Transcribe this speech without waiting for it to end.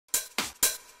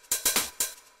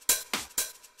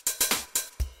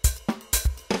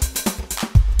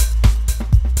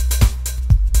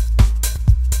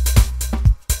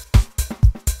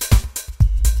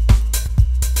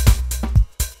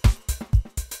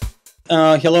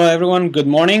Hello everyone. Good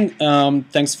morning.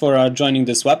 Thanks for joining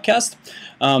this webcast.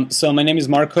 So my name is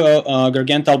Marko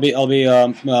Gargenta. I'll be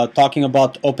talking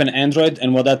about Open Android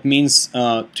and what that means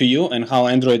to you and how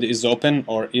Android is open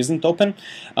or isn't open.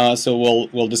 So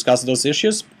we'll discuss those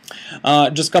issues.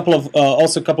 Just a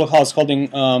couple of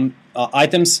householding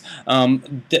items.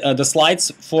 The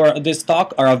slides for this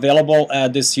talk are available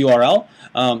at this URL,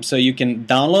 so you can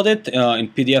download it in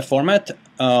PDF format.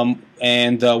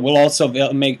 And we'll also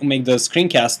make the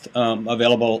screencast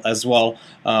available as well,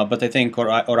 but I think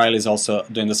O'Reilly is also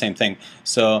doing the same thing.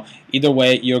 So either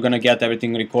way, you're going to get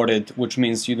everything recorded, which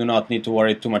means you do not need to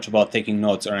worry too much about taking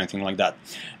notes or anything like that.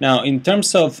 Now, in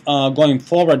terms of going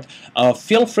forward,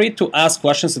 feel free to ask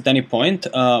questions at any point.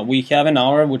 We have an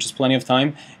hour, which is plenty of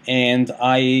time, and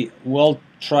I will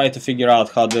try to figure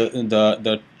out how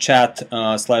the chat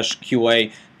slash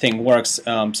QA thing works,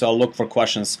 so I'll look for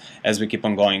questions as we keep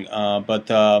on going, but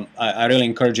I really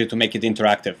encourage you to make it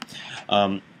interactive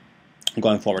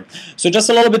going forward. So just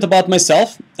a little bit about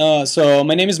myself. So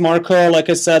my name is Marko. Like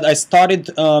I said, I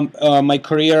started my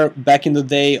career back in the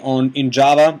day in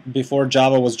Java, before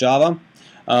Java was Java.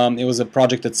 It was a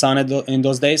project at Sun in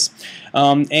those days,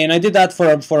 and I did that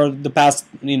for the past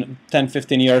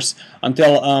 10-15 years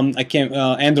until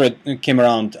Android came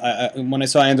around. When I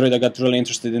saw Android, I got really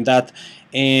interested in that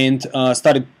and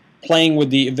started playing with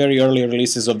the very early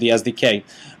releases of the SDK.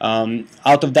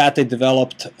 Out of that, I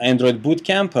developed Android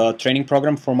Bootcamp, a training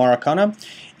program for Maracana.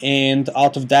 And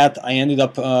out of that, I ended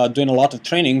up doing a lot of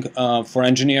training for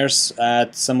engineers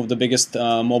at some of the biggest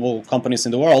mobile companies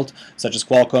in the world, such as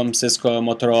Qualcomm, Cisco,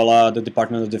 Motorola, the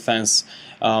Department of Defense,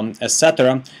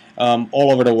 etc.,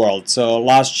 all over the world. So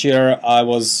last year, I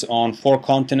was on 4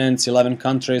 continents, 11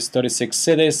 countries, 36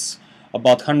 cities,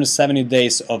 about 170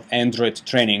 days of Android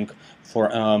training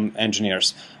for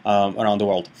engineers around the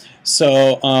world.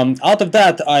 So out of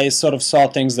that, I sort of saw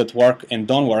things that work and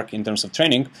don't work in terms of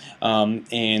training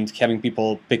and having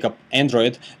people pick up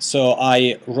Android. So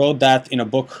I wrote that in a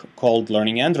book called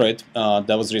Learning Android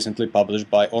that was recently published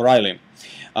by O'Reilly.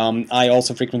 I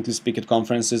also frequently speak at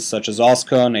conferences such as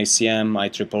OSCON, ACM,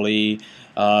 IEEE,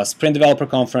 Sprint Developer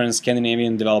Conference,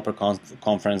 Scandinavian Developer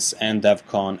Conference, and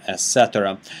DevCon,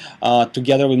 etc.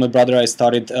 Together with my brother, I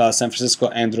started San Francisco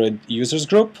Android Users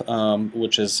Group,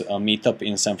 which is a meetup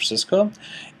in San Francisco.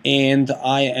 And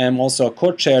I am also a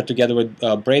co-chair together with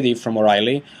Brady from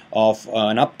O'Reilly of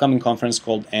an upcoming conference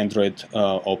called Android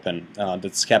Open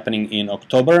that's happening in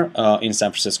October in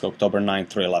San Francisco, October 9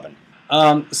 through 11.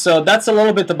 So that's a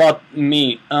little bit about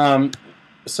me.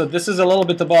 So this is a little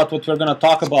bit about what we're going to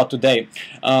talk about today.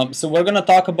 So we're going to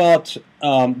talk about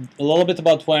a little bit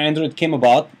about where Android came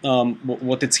about,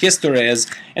 what its history is,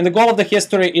 and the goal of the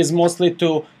history is mostly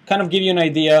to kind of give you an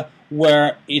idea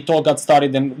where it all got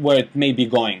started and where it may be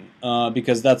going,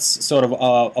 because that's sort of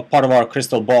a part of our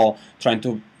crystal ball trying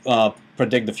to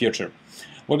predict the future.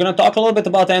 We're going to talk a little bit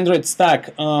about Android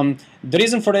stack. The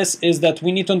reason for this is that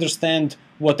we need to understand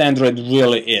what Android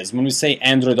really is. When we say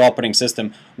Android operating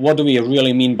system, what do we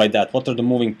really mean by that? What are the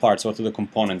moving parts? What are the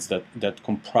components that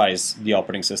comprise the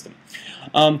operating system?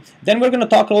 Then we're going to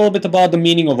talk a little bit about the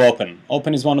meaning of open.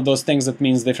 Open is one of those things that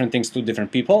means different things to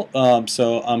different people.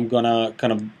 So I'm going to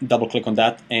kind of double click on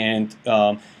that and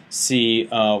see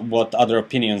what other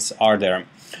opinions are there.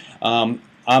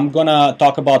 I'm going to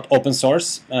talk about open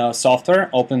source software,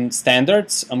 open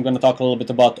standards. I'm going to talk a little bit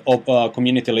about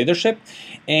community leadership.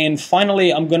 And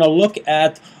finally, I'm going to look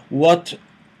at what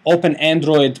Open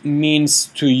Android means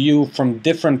to you from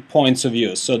different points of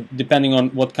view. So depending on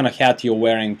what kind of hat you're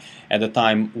wearing at the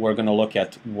time, we're going to look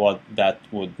at what that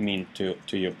would mean to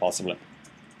you possibly.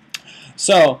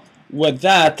 So with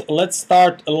that, let's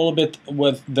start a little bit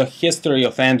with the history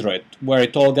of Android, where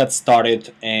it all got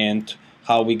started and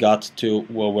how we got to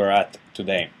where we're at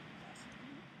today.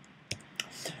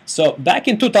 So back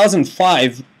in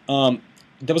 2005,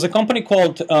 there was a company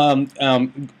called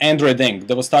Android Inc.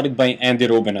 that was started by Andy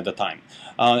Rubin at the time.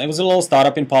 It was a little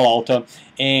startup in Palo Alto,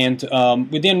 and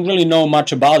we didn't really know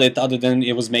much about it other than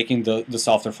it was making the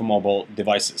software for mobile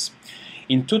devices.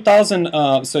 In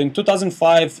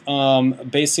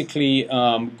 2005, basically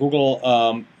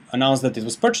Google announced that it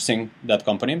was purchasing that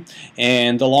company,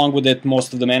 and along with it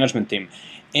most of the management team.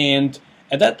 And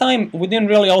at that time we didn't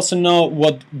really also know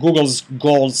what Google's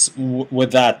goals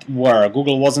with that were.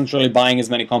 Google wasn't really buying as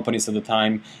many companies at the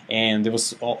time, and it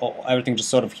was everything just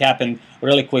sort of happened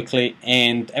really quickly,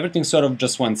 and everything sort of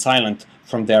just went silent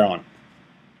from there on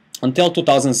until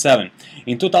 2007.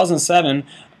 In 2007,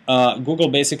 Google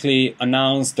basically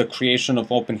announced the creation of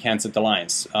Open Handset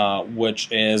Alliance, which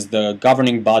is the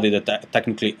governing body that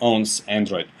technically owns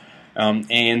Android.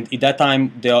 And at that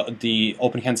time, the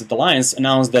Open Handset Alliance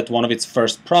announced that one of its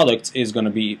first products is going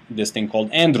to be this thing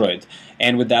called Android.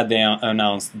 And with that, they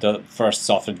announced the first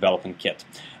software development kit.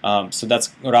 So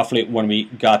that's roughly when we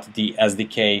got the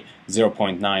SDK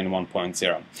 0.9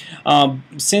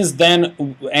 1.0. Since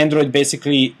then, Android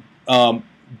basically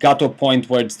got to a point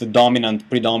where it's the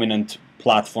predominant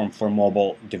platform for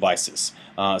mobile devices.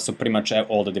 So pretty much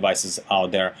all the devices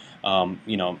out there,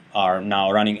 are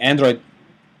now running Android.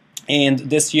 And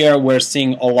this year we're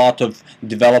seeing a lot of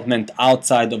development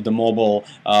outside of the mobile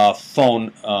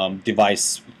phone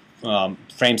device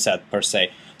frame set per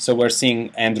se. So we're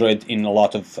seeing Android in a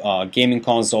lot of gaming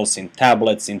consoles, in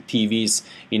tablets, in TVs,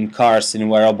 in cars, in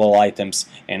wearable items,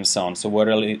 and so on. So we're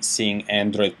really seeing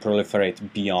Android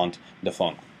proliferate beyond the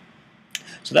phone.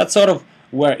 So that's sort of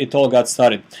where it all got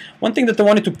started. One thing that I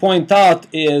wanted to point out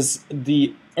is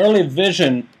the early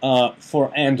vision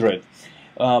for Android.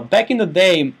 Back in the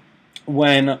day,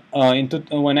 when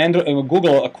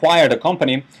Google acquired a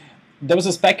company, there was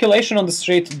a speculation on the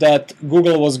street that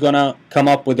Google was gonna come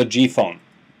up with a G phone.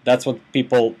 That's what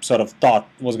people sort of thought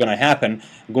was going to happen.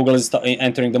 Google is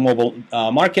entering the mobile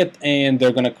market, and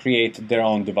they're going to create their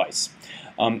own device.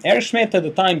 Eric Schmidt at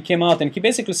the time came out and he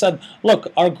basically said,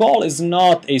 look, our goal is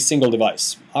not a single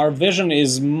device. Our vision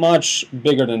is much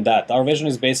bigger than that. Our vision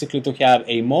is basically to have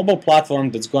a mobile platform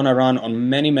that's going to run on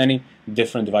many, many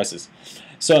different devices.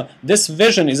 So this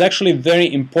vision is actually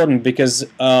very important because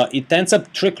it ends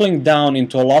up trickling down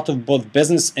into a lot of both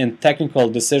business and technical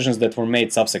decisions that were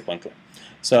made subsequently.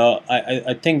 So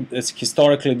I think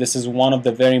historically this is one of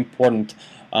the very important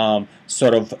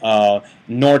sort of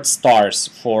North Stars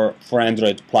for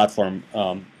Android platform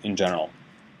in general.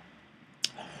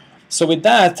 So with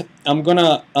that, I'm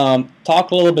gonna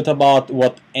talk a little bit about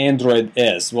what Android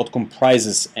is, what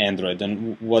comprises Android,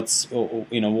 and what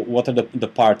are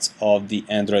the parts of the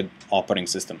Android operating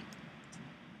system.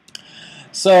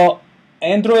 So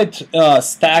Android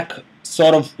stack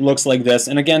sort of looks like this,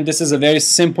 and again, this is a very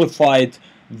simplified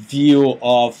view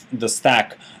of the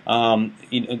stack.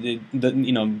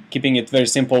 Keeping it very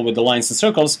simple with the lines and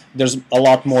circles, there's a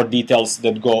lot more details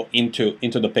that go into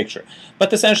the picture.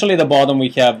 But essentially, at the bottom we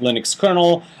have Linux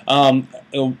kernel.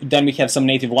 Then we have some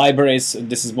native libraries.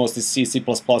 This is mostly C, C++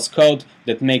 code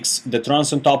that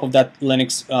runs on top of that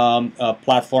Linux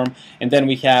platform. And then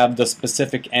we have the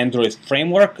specific Android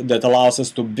framework that allows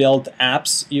us to build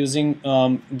apps using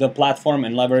the platform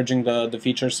and leveraging the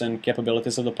features and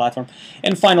capabilities of the platform.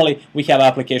 And finally, we have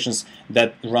applications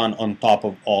that run on top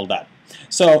of all that.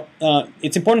 So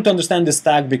it's important to understand this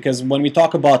stack because when we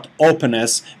talk about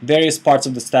openness, various parts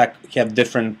of the stack have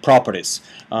different properties.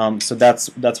 So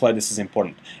that's why this is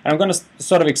important. And I'm going to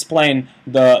sort of explain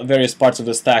the various parts of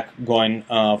the stack going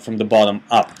from the bottom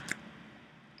up.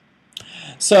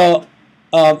 So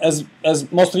as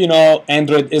most of you know,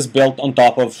 Android is built on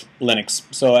top of Linux.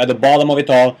 So at the bottom of it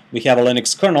all, we have a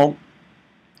Linux kernel.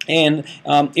 And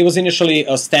it was initially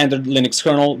a standard Linux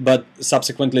kernel, but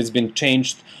subsequently it's been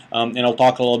changed, and I'll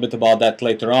talk a little bit about that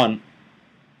later on.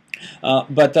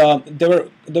 But there were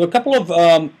a couple of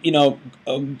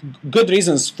good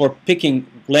reasons for picking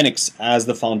Linux as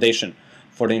the foundation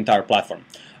for the entire platform.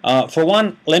 For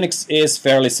one, Linux is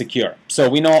fairly secure. So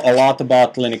we know a lot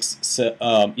about Linux.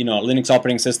 Linux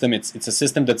operating system. It's a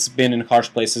system that's been in harsh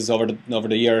places over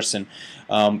the years, and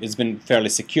it's been fairly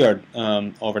secured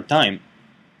over time.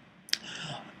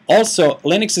 Also,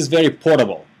 Linux is very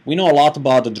portable. We know a lot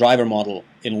about the driver model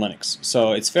in Linux,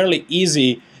 so it's fairly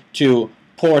easy to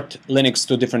port Linux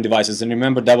to different devices. And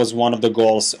remember, that was one of the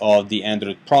goals of the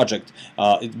Android project.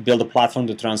 Build a platform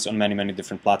that runs on many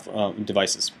different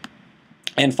devices.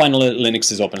 And finally,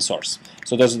 Linux is open source.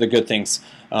 So those are the good things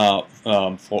for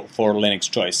Linux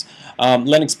choice.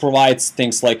 Linux provides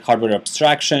things like hardware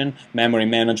abstraction, memory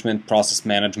management, process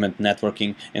management,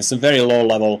 networking, and some very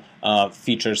low-level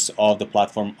features of the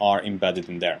platform are embedded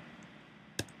in there.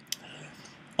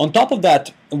 On top of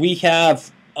that, we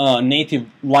have native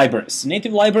libraries.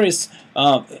 Native libraries,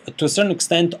 to a certain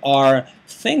extent, are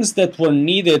things that were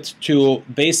needed to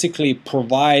basically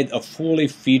provide a fully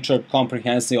featured,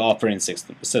 comprehensive operating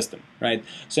system, right?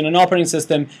 So in an operating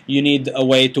system, you need a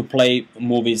way to play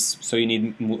movies, so you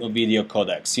need video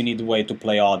codecs. You need a way to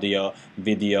play audio,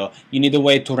 video. You need a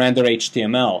way to render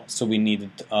HTML, so we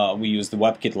used the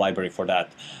WebKit library for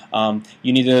that.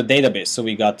 You need a database, so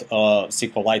we got a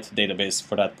SQLite database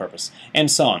for that purpose,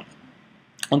 and so on.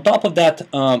 On top of that,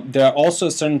 there are also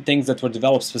certain things that were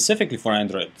developed specifically for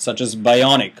Android, such as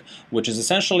Bionic, which is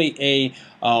essentially a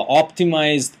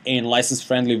optimized and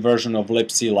license-friendly version of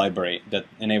libc library that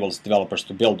enables developers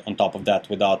to build on top of that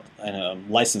without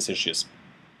license issues.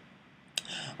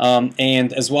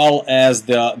 and as well as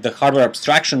the hardware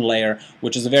abstraction layer,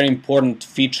 which is a very important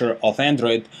feature of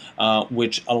Android,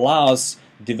 which allows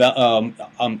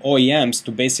OEMs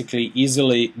to basically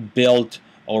easily build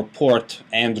or port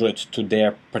Android to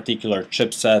their particular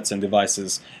chipsets and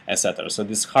devices, etc. So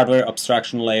this hardware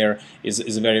abstraction layer is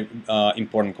a very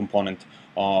important component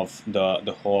of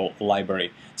the whole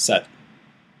library set.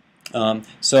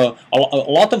 So a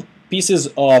lot of pieces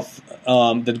of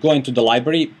that go into the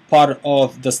library part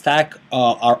of the stack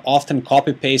are often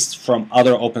copy-pasted from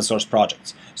other open source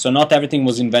projects. So not everything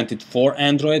was invented for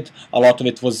Android. A lot of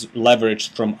it was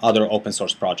leveraged from other open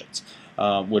source projects,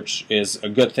 which is a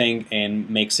good thing and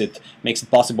makes it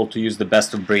possible to use the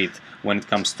best of breed when it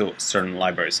comes to certain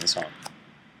libraries and so on.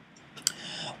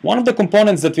 One of the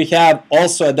components that we have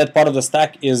also at that part of the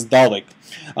stack is Dalvik.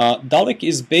 Dalvik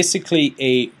is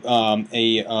basically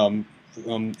an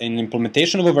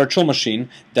implementation of a virtual machine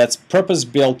that's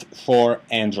purpose-built for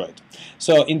Android.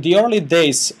 So in the early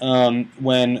days,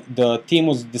 when the team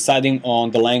was deciding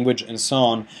on the language and so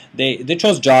on, they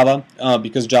chose Java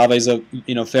because Java is a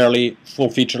fairly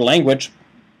full-featured language.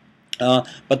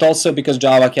 But also because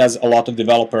Java has a lot of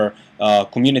developer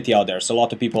community out there. So a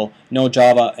lot of people know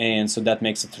Java, and so that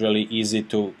makes it really easy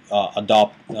to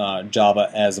adopt Java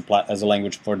as a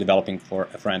language for developing for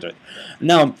Android.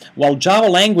 Now, while Java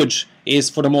language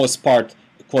is for the most part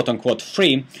quote-unquote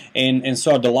free, and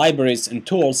so are the libraries and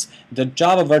tools, the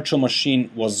Java virtual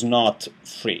machine was not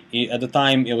free. At the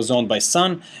time, it was owned by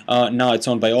Sun. Now it's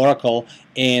owned by Oracle,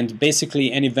 and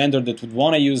basically any vendor that would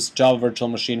want to use Java virtual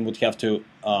machine would have to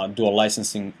do a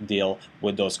licensing deal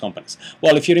with those companies.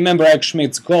 Well, if you remember Eric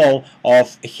Schmidt's goal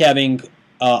of having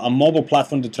a mobile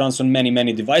platform that runs on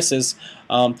many devices,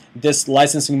 this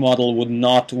licensing model would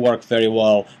not work very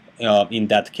well in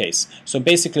that case. So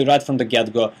basically, right from the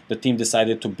get-go, the team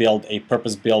decided to build a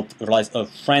purpose-built,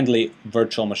 friendly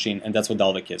virtual machine, and that's what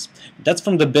Dalvik is. That's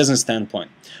from the business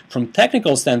standpoint. From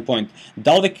technical standpoint,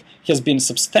 Dalvik has been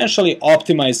substantially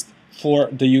optimized for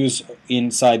the use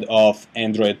inside of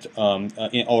Android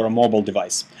or a mobile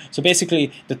device. So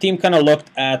basically, the team kind of looked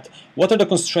at what are the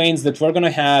constraints that we're going to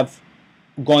have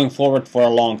going forward for a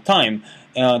long time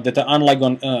that are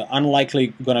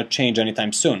unlikely going to change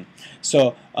anytime soon.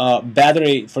 So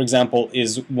battery, for example,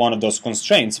 is one of those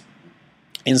constraints,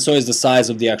 and so is the size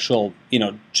of the actual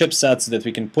chipsets that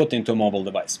we can put into a mobile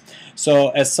device. So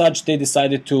as such, they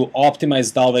decided to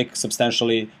optimize Dalvik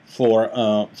substantially for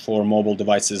mobile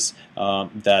devices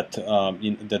that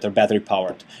are battery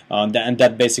powered, and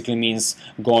that basically means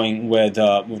going with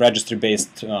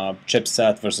registry-based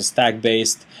chipset versus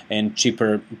stack-based and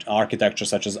cheaper architecture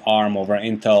such as ARM over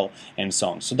Intel and so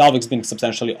on. So Dalvik's been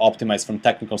substantially optimized from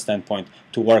technical standpoint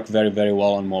to work very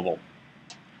well on mobile.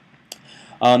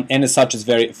 And as such, is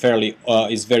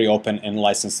very open and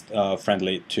license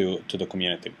friendly to the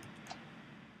community.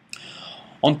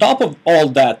 On top of all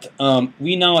that,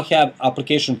 we now have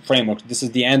application framework. This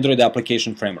is the Android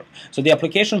application framework. So the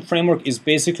application framework is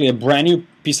basically a brand new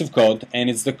piece of code, and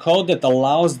it's the code that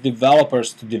allows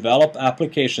developers to develop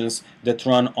applications that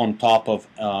run on top of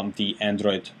the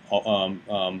Android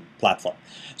platform.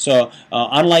 So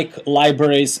unlike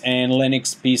libraries and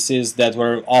Linux pieces that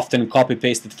were often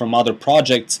copy-pasted from other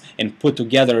projects and put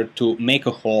together to make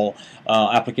a whole,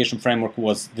 application framework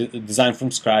was designed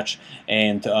from scratch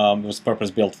and was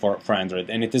purpose-built for Android.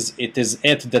 And it is it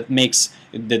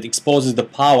that exposes the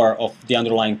power of the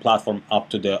underlying platform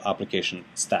up to the application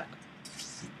stack.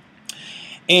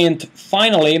 And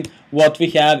finally, what we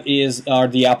have are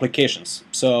the applications.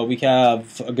 So we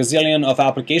have a gazillion of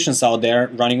applications out there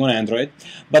running on Android,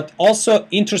 but also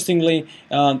interestingly,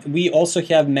 we also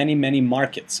have many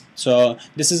markets. So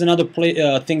this is another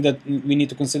thing that we need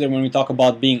to consider when we talk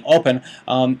about being open,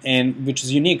 and which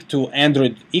is unique to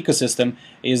Android ecosystem,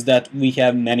 is that we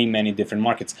have many different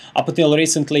markets. Up until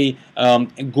recently,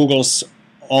 Google's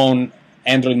own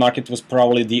Android market was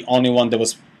probably the only one that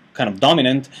was kind of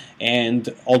dominant,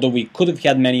 and although we could have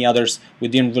had many others, we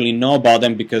didn't really know about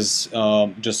them because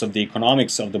just of the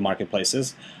economics of the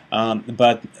marketplaces.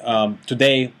 But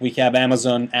today we have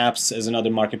Amazon apps as another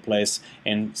marketplace,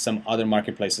 and some other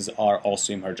marketplaces are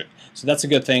also emerging. So that's a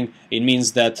good thing. It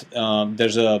means that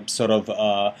there's a sort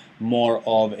of more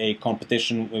of a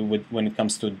competition when it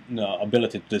comes to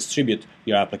ability to distribute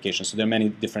your application. So there are many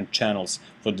different channels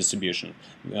for distribution,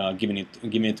 giving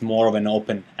it more of an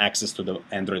open access to the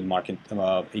Android market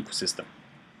ecosystem.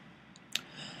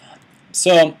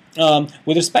 So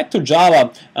with respect to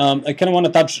Java, I kind of want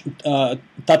to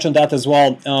touch on that as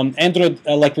well. Android,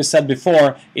 like we said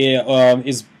before,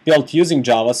 is built using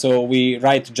Java, so we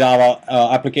write Java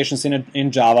applications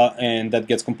in Java, and that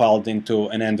gets compiled into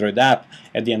an Android app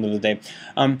at the end of the day.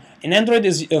 And Android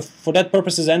is, for that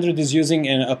purposes, Android is using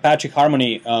an Apache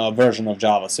Harmony version of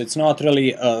Java, so it's not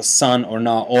really a Sun or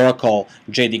now Oracle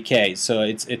JDK. So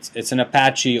it's an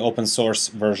Apache open source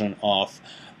version of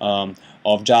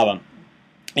Java.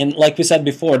 And like we said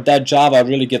before, that Java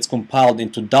really gets compiled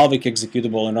into Dalvik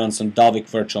executable and runs on Dalvik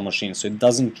virtual machine. So it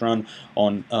doesn't run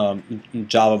on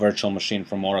Java virtual machine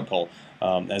from Oracle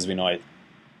as we know it.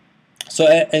 So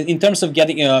in terms of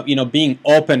getting, being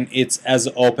open, it's as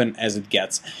open as it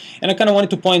gets. And I kind of wanted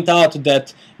to point out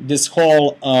that this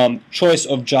whole choice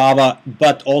of Java,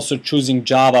 but also choosing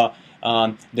Java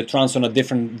that runs on a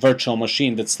different virtual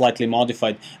machine that's slightly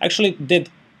modified, actually did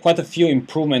quite a few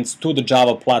improvements to the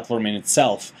Java platform in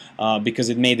itself because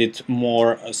it made it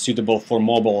more suitable for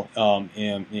mobile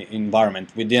environment.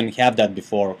 We didn't have that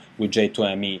before with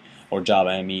J2ME or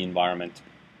Java ME environment.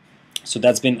 So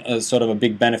that's been sort of a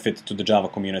big benefit to the Java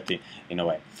community in a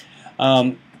way.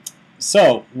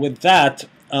 So with that,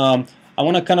 I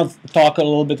want to kind of talk a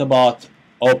little bit about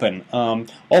open.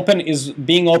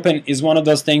 Being open is one of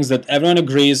those things that everyone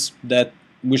agrees that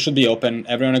we should be open.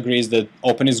 Everyone agrees that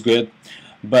open is good.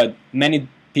 But many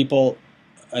people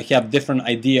have different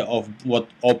idea of what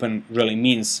open really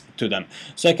means to them.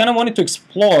 So I kind of wanted to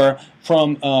explore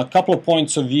from a couple of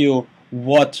points of view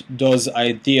what those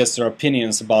ideas or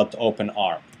opinions about open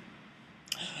are.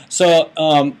 So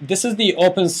this is the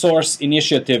open source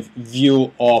initiative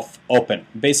view of open.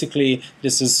 Basically,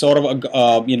 this is sort of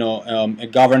a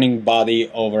governing body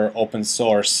over open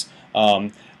source.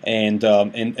 And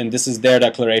this is their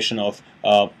declaration of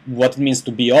what it means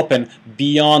to be open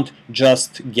beyond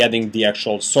just getting the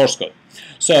actual source code.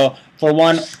 So for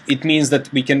one, it means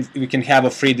that we can have a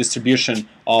free distribution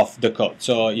of the code.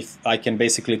 So if I can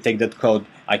basically take that code,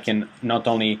 I can not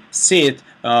only see it,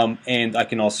 and I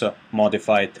can also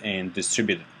modify it and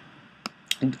distribute it.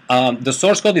 The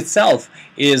source code itself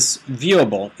is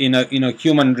viewable in a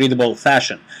human readable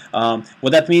fashion.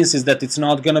 What that means is that it's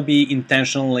not going to be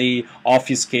intentionally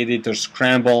obfuscated or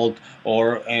scrambled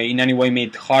or in any way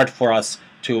made hard for us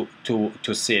to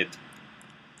see it.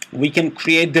 We can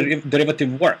create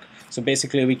derivative work. So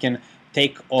basically we can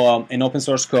take an open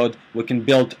source code, we can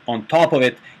build on top of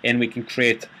it, and we can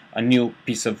create a new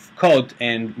piece of code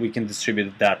and we can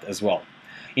distribute that as well.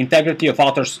 Integrity of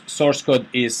author source code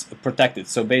is protected.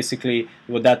 So basically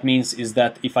what that means is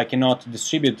that if I cannot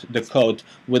distribute the code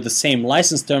with the same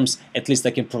license terms, at least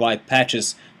I can provide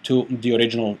patches to the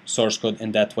original source code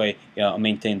and that way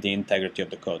maintain the integrity of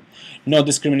the code. No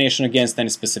discrimination against any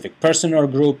specific person or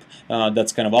group,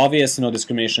 that's kind of obvious. No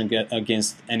discrimination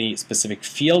against any specific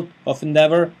field of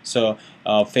endeavor, so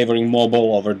favoring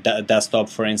mobile over desktop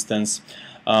for instance.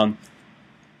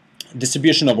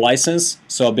 Distribution of license,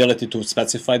 so ability to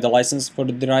specify the license for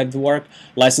the derived work.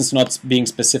 License not being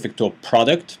specific to a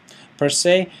product per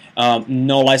se.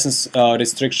 No license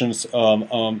restrictions.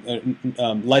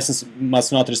 License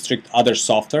must not restrict other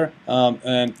software,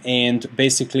 and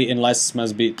basically, in license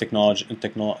must be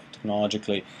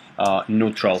technologically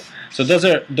neutral. So those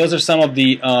are some of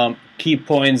the key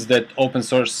points that open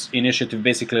source initiative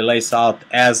basically lays out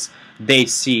as they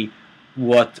see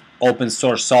what open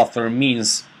source software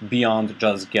means beyond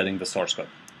just getting the source code.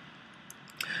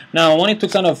 Now I wanted to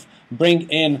kind of bring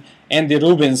in Andy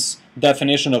Rubin's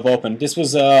definition of open. This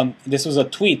was a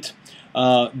tweet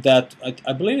that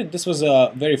I believe this was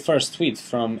a very first tweet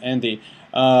from Andy,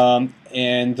 and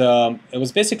it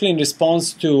was basically in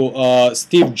response to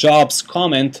Steve Jobs'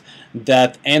 comment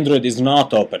that Android is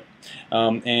not open,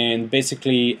 and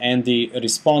basically Andy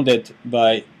responded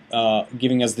by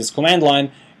giving us this command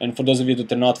line. And for those of you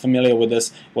that are not familiar with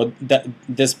this,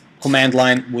 this command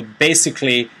line would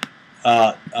basically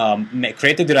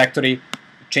create a directory,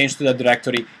 change to that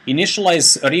directory,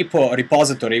 initialize a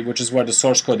repository, which is where the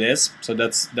source code is. So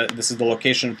this is the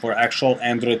location for actual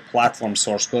Android platform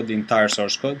source code, the entire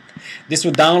source code. This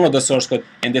would download the source code,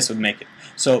 and this would make it.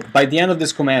 So by the end of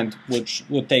this command, which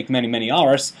would take many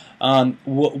hours,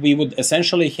 we would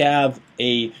essentially have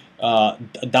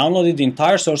downloaded the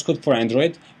entire source code for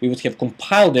Android, we would have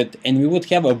compiled it, and we would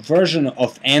have a version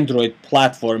of Android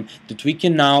platform that we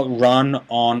can now run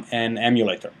on an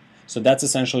emulator. So that's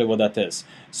essentially what that is.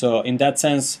 So in that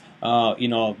sense,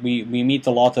 we meet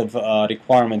a lot of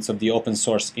requirements of the open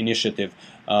source initiative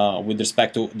with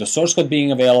respect to the source code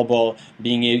being available,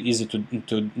 being easy to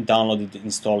download it,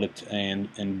 install it,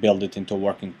 and build it into a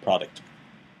working product.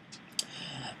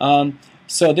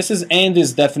 So this is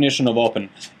Andy's definition of open.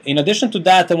 In addition to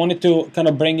that, I wanted to kind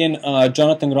of bring in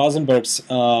Jonathan Rosenberg's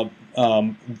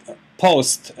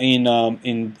post in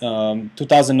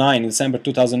 2009, December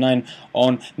 2009,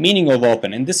 on meaning of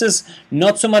open, and this is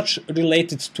not so much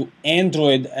related to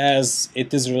Android as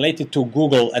it is related to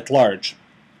Google at large.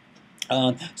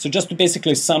 So just to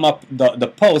basically sum up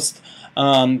the post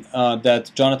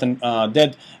that Jonathan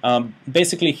did,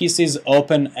 basically he sees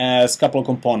open as a couple of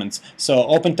components. So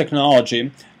open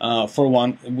technology, for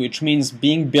one, which means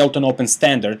being built on open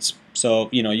standards. So,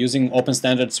 you know, using open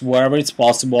standards wherever it's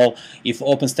possible. If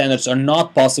open standards are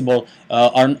not possible,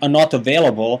 are not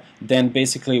available, then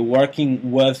basically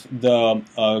working with the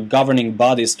governing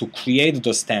bodies to create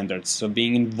those standards. So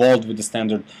being involved with the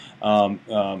standard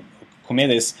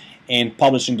committees and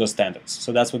publishing those standards.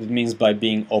 So that's what it means by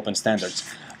being open standards.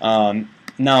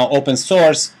 Now, open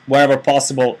source, wherever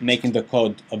possible, making the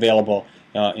code available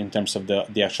in terms of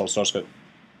the actual source code.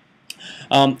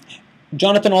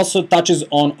 Jonathan also touches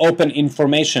on open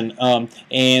information,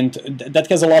 and that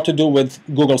has a lot to do with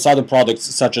Google's other products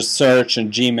such as search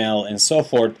and Gmail and so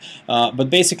forth. But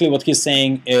basically what he's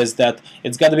saying is that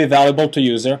it's got to be valuable to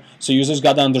user, so users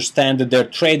got to understand that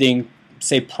they're trading,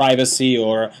 say, privacy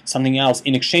or something else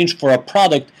in exchange for a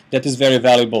product that is very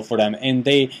valuable for them, and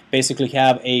they basically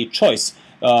have a choice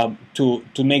to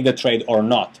make the trade or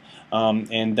not.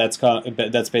 And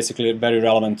that's basically very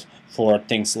relevant for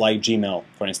things like Gmail,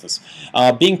 for instance.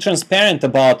 Being transparent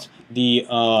about the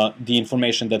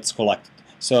information that's collected.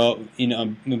 So, you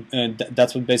know,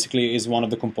 that's what basically is one of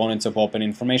the components of open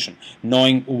information.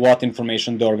 Knowing what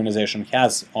information the organization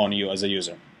has on you as a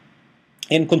user,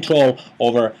 and control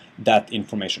over that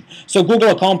information. So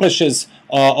Google accomplishes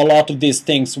a lot of these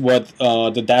things with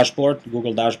the dashboard,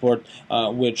 Google dashboard,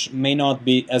 which may not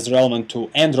be as relevant to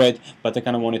Android, but I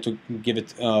kind of wanted to give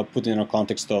it, put it in a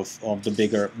context of the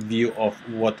bigger view of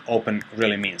what open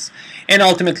really means. And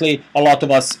ultimately, a lot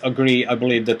of us agree, I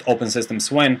believe, that open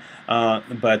systems win,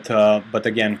 but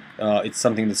again, it's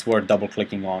something that's worth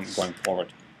double-clicking on going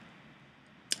forward.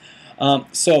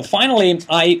 So finally,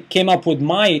 I came up with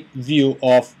my view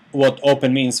of what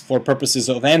open means for purposes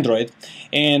of Android,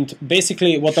 and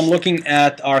basically what I'm looking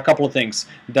at are a couple of things.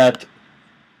 That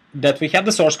we have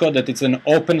the source code, that it's an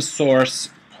open source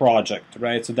project,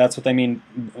 right? So that's what I mean.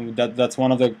 That's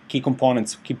one of the key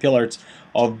components, key pillars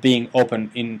of being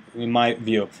open in my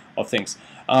view of things.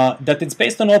 That it's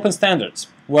based on open standards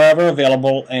wherever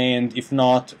available, and if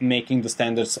not, making the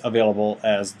standards available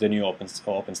as the new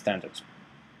open standards.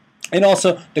 And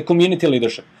also the community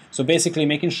leadership. So basically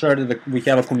making sure that we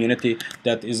have a community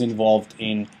that is involved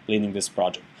in leading this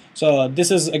project. So this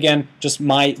is, again, just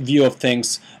my view of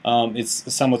things.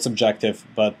 It's somewhat subjective,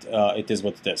 but it is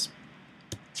what it is.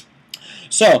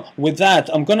 So with that,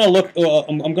 I'm gonna look.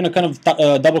 I'm gonna kind of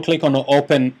double click on the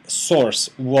open source,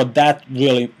 what that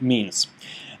really means.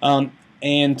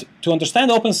 And to understand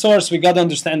open source, we got to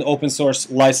understand open source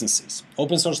licenses.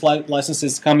 Open source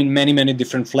licenses come in many, many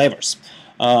different flavors.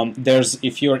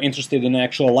 If you're interested in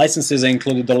actual licenses, I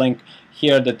included the link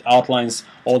here that outlines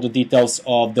all the details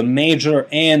of the major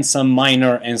and some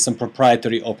minor and some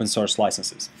proprietary open source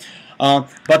licenses.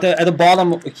 But at the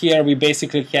bottom here, we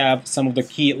basically have some of the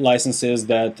key licenses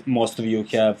that most of you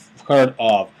have heard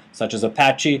of, such as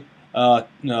Apache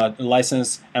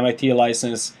license, MIT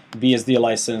license, BSD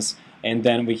license, and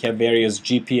then we have various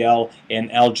GPL and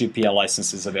LGPL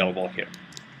licenses available here.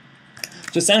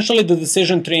 So essentially the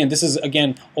decision tree, and this is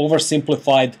again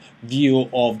oversimplified view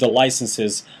of the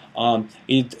licenses,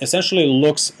 it essentially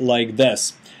looks like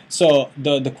this. So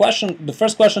the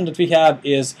first question that we have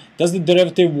is, does the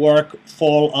derivative work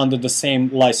fall under the same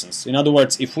license? In other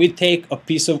words, if we take a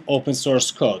piece of open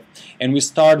source code and we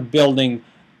start building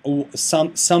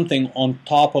something on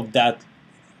top of that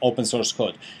open source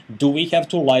code, do we have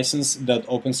to license that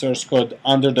open source code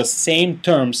under the same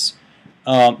terms?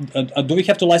 Do we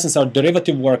have to license our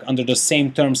derivative work under the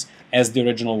same terms as the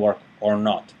original work or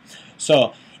not?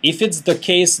 So if it's the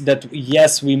case that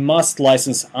yes, we must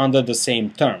license under the same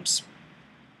terms,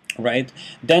 right?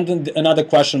 Then another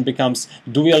question becomes,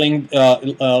 do we link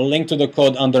to the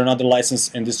code under another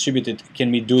license and distribute it?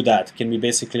 Can we do that? Can we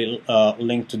basically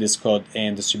link to this code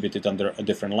and distribute it under a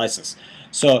different license?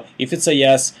 So if it's a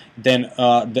yes, then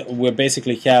we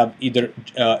basically have either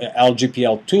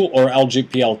LGPL2 or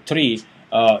LGPL3.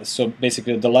 So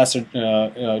basically the lesser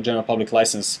general public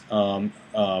license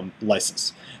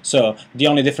license. So the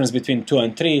only difference between 2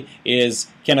 and 3 is,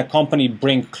 can a company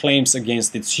bring claims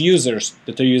against its users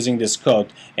that are using this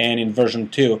code? And in version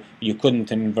 2 you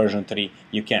couldn't, and in version 3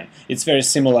 you can. It's very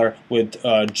similar with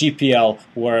GPL,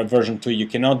 where version 2 you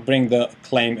cannot bring the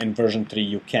claim, and version 3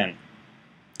 you can.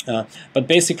 But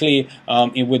basically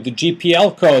with the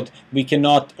GPL code we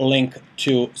cannot link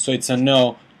to, so it's a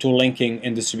no, to linking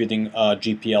and distributing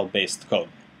GPL-based code.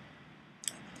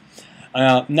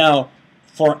 Now,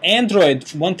 for Android,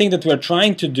 one thing that we're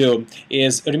trying to do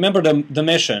is, remember the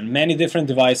mission, many different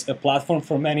devices, a platform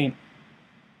for many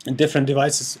different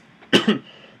devices.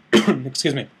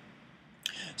 Excuse me.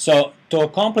 So to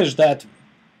accomplish that,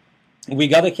 we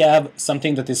gotta have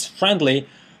something that is friendly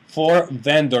for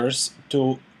vendors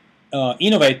to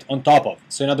innovate on top of.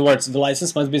 So in other words, the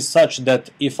license must be such that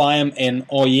if I am an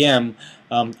OEM,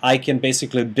 I can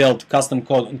basically build custom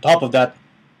code on top of that,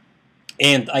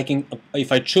 and I can,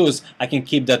 if I choose, I can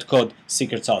keep that code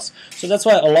secret sauce. So that's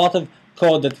why a lot of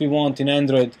code that we want in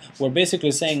Android, we're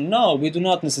basically saying, no, we do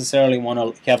not necessarily want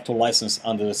to have to license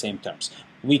under the same terms.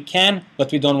 We can,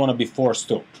 but we don't want to be forced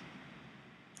to.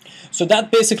 So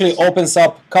that basically opens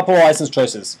up a couple of license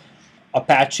choices: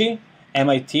 Apache,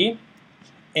 MIT,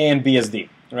 and BSD,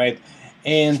 right?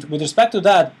 And with respect to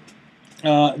that,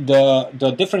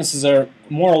 the differences are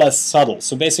more or less subtle.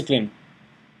 So basically,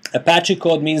 Apache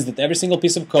code means that every single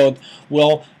piece of code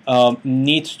will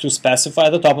need to specify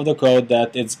at the top of the code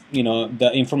that it's,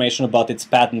 the information about its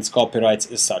patents, copyrights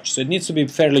is such. So it needs to be a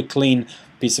fairly clean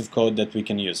piece of code that we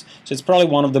can use. So it's probably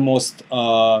one of the most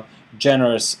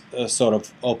generous sort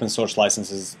of open source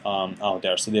licenses out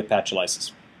there, so the Apache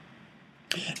license.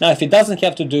 Now, if it doesn't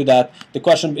have to do that, the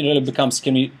question really becomes,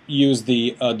 can we use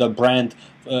the brand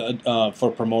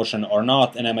for promotion or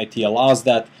not? And MIT allows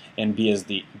that, and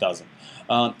BSD doesn't.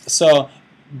 So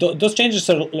those changes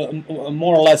are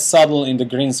more or less subtle in the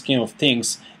grand scheme of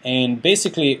things. And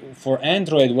basically, for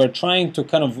Android, we're trying to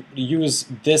kind of use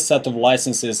this set of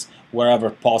licenses wherever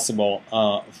possible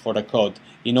for the code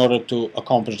in order to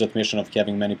accomplish that mission of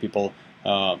having many people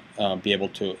be able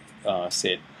to see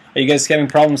it. Are you guys having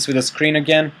problems with the screen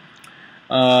again?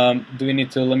 Do we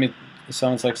need to limit? It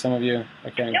sounds like some of you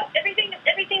are having... Nope,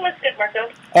 everything was good, Marco.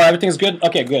 Oh, everything's good?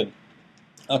 Okay, good.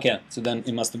 Okay, so then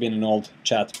it must have been an old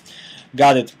chat.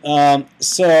 Got it.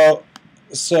 So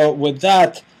with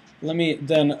that, let me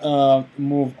then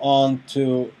move on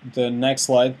to the next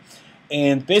slide.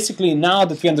 And basically, now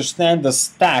that we understand the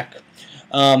stack,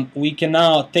 we can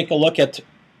now take a look at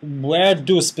where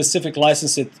do specific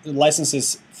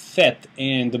licenses fit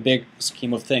in the big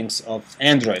scheme of things of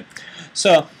Android.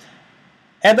 So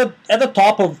at the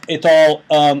top of it all,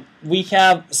 we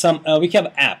have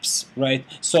apps, right?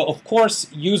 So of course,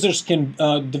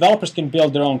 developers can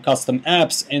build their own custom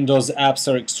apps, and those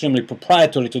apps are extremely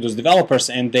proprietary to those developers,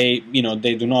 and they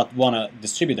do not want to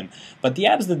distribute them. But the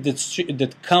apps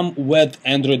that come with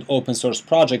Android open source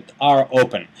project are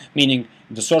open, meaning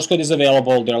the source code is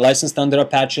available, they're licensed under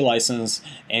Apache license,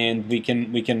 and we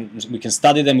can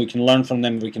study them, we can learn from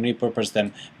them, we can repurpose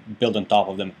them, build on top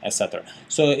of them, etc.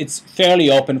 So it's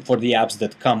fairly open for the apps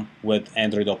that come with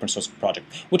Android open source project,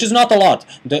 which is not a lot.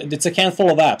 It's a handful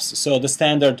of apps. So the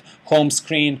standard home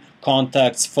screen,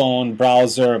 contacts, phone,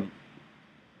 browser,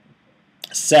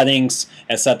 settings,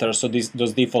 etc. So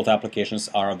those default applications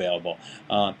are available.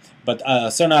 But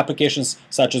certain applications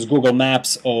such as Google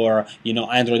Maps or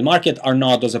Android Market are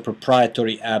not. Those are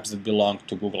proprietary apps that belong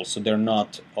to Google, so they're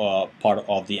not part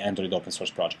of the Android open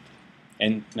source project.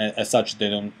 And as such,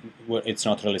 it's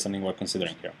not really something we're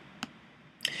considering here.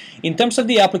 In terms of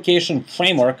the application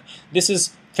framework, this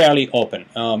is fairly open.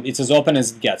 It's as open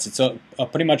as it gets. It's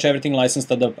pretty much everything licensed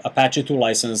to the Apache 2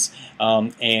 license,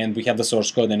 and we have the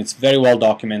source code, and it's very well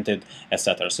documented,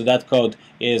 etc. So that code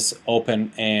is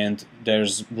open, and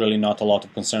there's really not a lot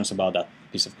of concerns about that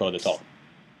piece of code at all.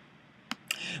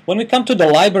 When we come to the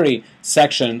library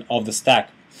section of the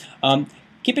stack,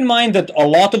 keep in mind that a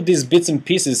lot of these bits and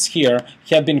pieces here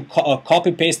have been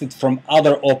copy-pasted from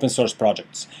other open source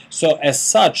projects. So as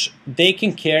such, they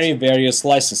can carry various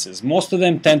licenses. Most of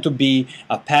them tend to be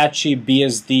Apache,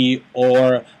 BSD,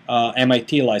 or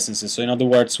MIT licenses. So in other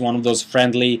words, one of those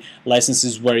friendly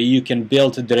licenses where you can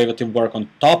build derivative work on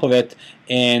top of it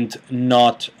and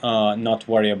not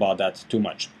worry about that too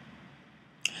much.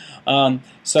 But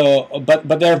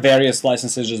there are various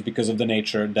licenses just because of the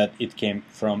nature that it came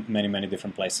from many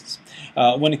different places.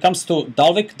 When it comes to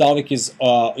Dalvik, Dalvik is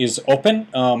open.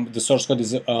 The source code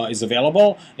is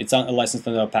available. It's licensed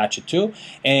under Apache 2,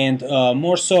 and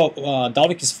more so,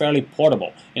 Dalvik is fairly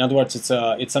portable. In other words, it's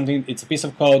a piece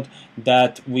of code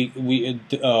that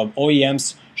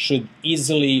OEMs should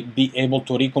easily be able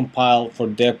to recompile for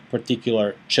their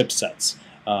particular chipsets.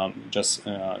 Just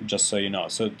so you know,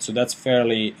 so that's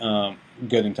fairly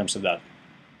good in terms of that.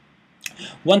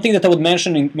 One thing that I would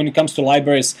mention when it comes to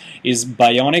libraries is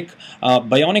Bionic.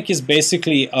 Bionic is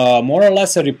basically more or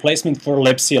less a replacement for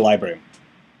libc library.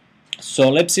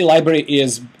 So libc library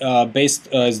is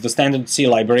is the standard C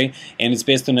library, and it's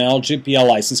based on an LGPL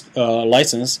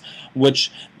license,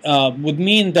 which would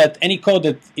mean that any code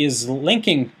that is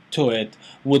linking to it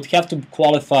would have to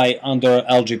qualify under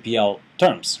LGPL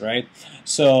terms, right?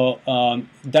 So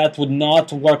that would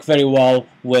not work very well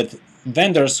with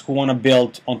vendors who want to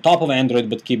build on top of Android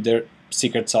but keep their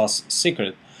secret sauce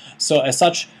secret. So as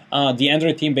such, the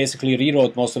Android team basically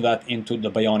rewrote most of that into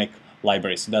the Bionic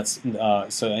library. So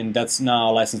that's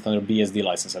now licensed under BSD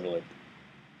license, I believe.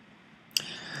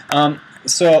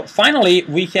 So finally,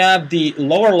 we have the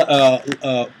lower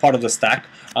part of the stack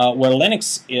where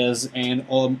Linux is and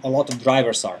a lot of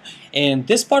drivers are. And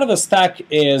this part of the stack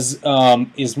is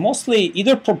mostly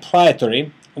either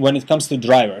proprietary when it comes to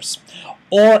drivers,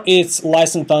 or it's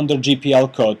licensed under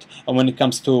GPL code when it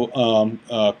comes to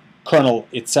kernel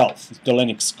itself, the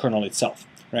Linux kernel itself.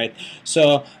 Right.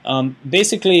 So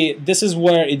basically, this is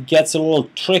where it gets a little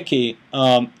tricky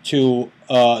to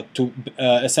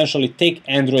essentially take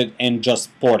Android and just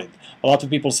port it. A lot of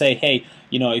people say, hey,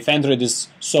 if Android is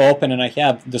so open and I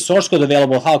have the source code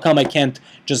available, how come I can't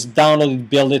just download it,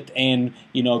 build it, and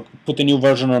put a new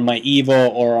version on my Evo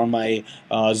or on my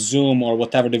Zoom or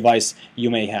whatever device you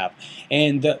may have?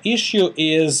 And the issue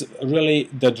is really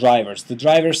the drivers. The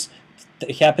drivers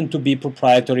happen to be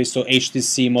proprietary, so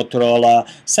HTC, Motorola,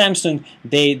 Samsung,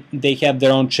 they have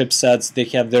their own chipsets, they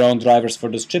have their own drivers for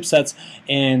those chipsets,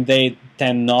 and they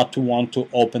tend not to want to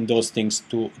open those things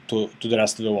to the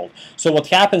rest of the world. So what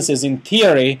happens is, in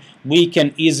theory, we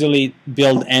can easily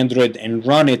build Android and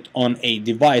run it on a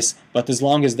device, but as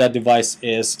long as that device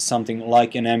is something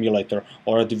like an emulator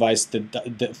or a device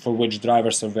that for which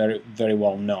drivers are very, very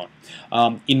well known.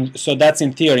 So that's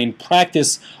in theory. In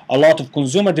practice, a lot of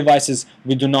consumer devices,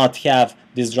 we do not have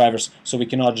these drivers, so we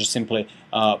cannot just simply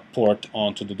port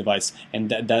onto the device, and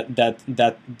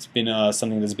that's been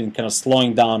something that's been kind of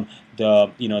slowing down the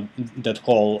that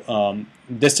whole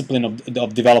discipline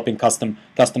of developing custom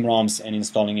ROMs and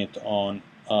installing it on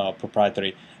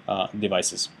proprietary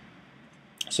devices.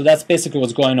 So that's basically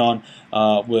what's going on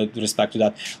with respect to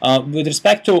that. With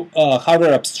respect to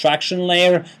hardware abstraction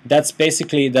layer, that's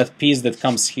basically that piece that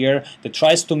comes here that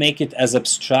tries to make it as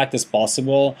abstract as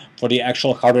possible for the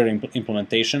actual hardware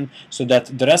implementation, so that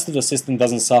the rest of the system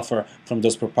doesn't suffer from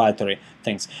those proprietary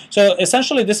things. So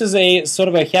essentially, this is a sort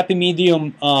of a happy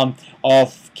medium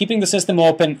of keeping the system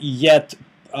open, yet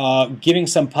giving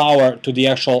some power to the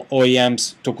actual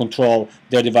OEMs to control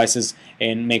their devices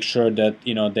and make sure that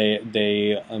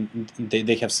they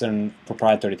have certain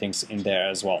proprietary things in there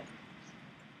as well.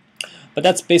 But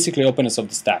that's basically openness of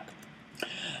the stack.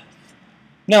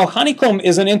 Now, Honeycomb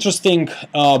is an interesting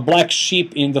black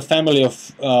sheep in the family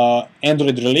of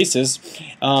Android releases,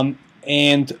 and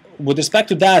with respect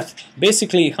to that,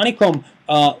 basically Honeycomb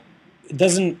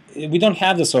we don't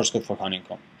have the source code for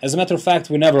Honeycomb. As a matter of fact,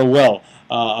 we never will,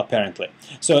 apparently.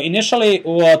 So initially,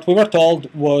 what we were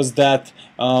told was that,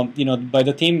 by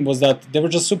the team, was that they were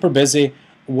just super busy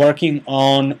working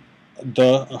on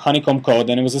the Honeycomb code,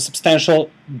 and it was a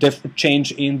substantial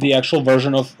change in the actual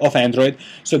version of Android.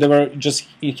 So they were just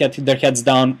had their heads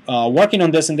down working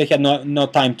on this, and they had no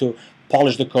time to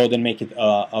polish the code and make it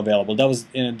available. That was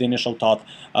the initial thought,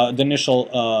 the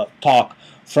initial talk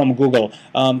from Google.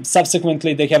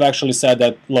 Subsequently, they have actually said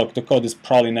that, look, the code is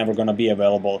probably never going to be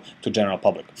available to general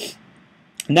public.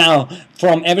 Now,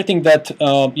 from everything that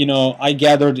I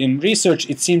gathered in research,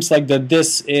 it seems like that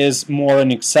this is more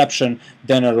an exception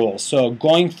than a rule. So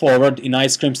going forward in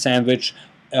Ice Cream Sandwich,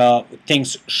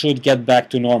 things should get back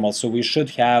to normal. So we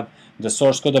should have the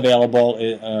source code available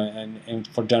and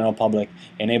for general public,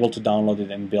 and able to download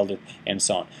it and build it and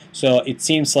so on. So it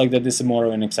seems like that this is more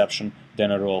of an exception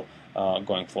than a rule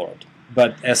going forward.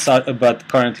 But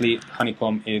currently,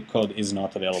 Honeycomb code is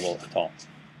not available at all.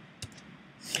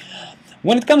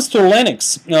 When it comes to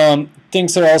Linux,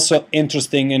 things are also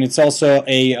interesting, and it's also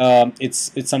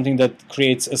it's something that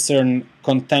creates a certain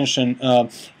contention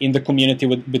in the community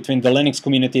between the Linux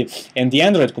community and the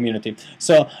Android community.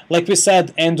 So, like we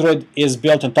said, Android is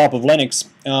built on top of Linux,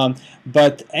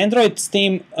 but Android's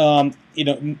team,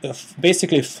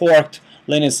 basically forked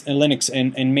Linux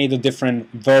and made a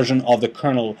different version of the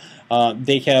kernel.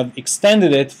 They have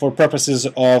extended it for purposes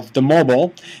of the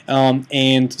mobile,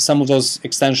 and some of those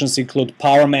extensions include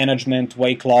power management,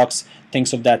 wake locks,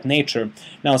 things of that nature.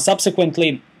 Now,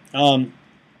 subsequently, since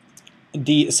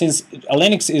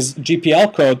Linux is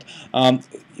GPL code,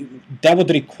 that would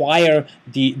require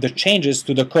the changes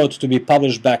to the code to be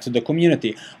published back to the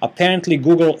community. Apparently,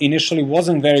 Google initially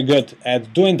wasn't very good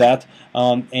at doing that,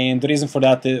 and the reason for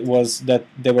that was that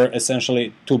they were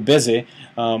essentially too busy,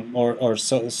 so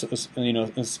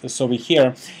we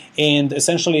hear. And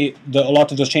essentially, a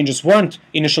lot of those changes weren't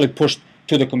initially pushed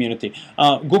to the community.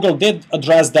 Google did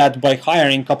address that by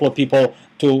hiring a couple of people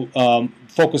to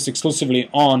focus exclusively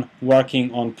on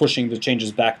working on pushing the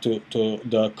changes back to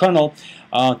the kernel.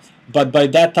 But by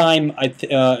that time, I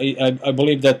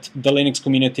believe that the Linux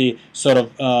community sort of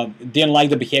didn't like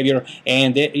the behavior,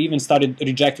 and they even started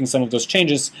rejecting some of those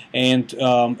changes, and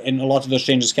a lot of those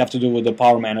changes have to do with the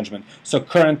power management. So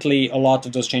currently, a lot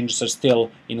of those changes are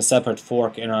still in a separate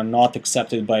fork and are not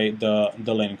accepted by the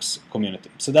Linux community.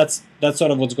 So that's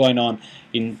sort of what's going on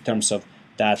in terms of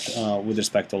that with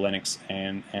respect to Linux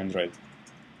and Android.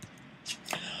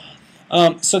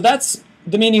 So that's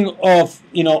the meaning of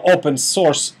open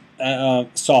source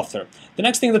software. The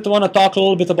next thing that I want to talk a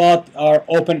little bit about are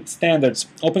open standards.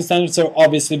 Open standards are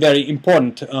obviously very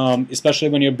important, especially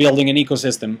when you're building an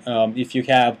ecosystem. If you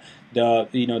have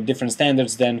the different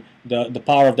standards, then the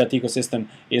power of that ecosystem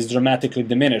is dramatically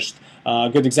diminished. A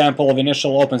good example of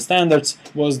initial open standards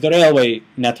was the railway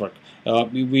network.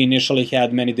 We initially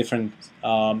had many different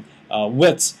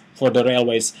widths for the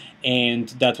railways, and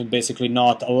that would basically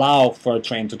not allow for a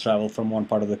train to travel from one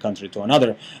part of the country to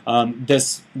another.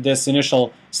 This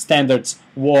initial standards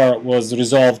war was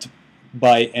resolved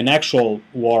by an actual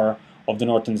war of the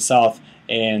North and the South,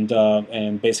 and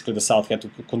basically the South had to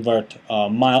convert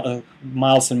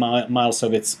miles and miles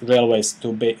of its railways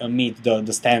to meet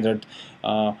the standard,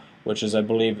 which is, I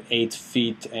believe, 8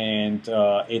 feet and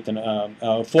 4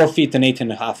 feet and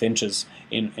 8.5 inches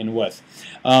in width.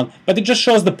 But it just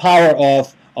shows the power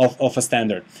of a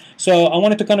standard. So I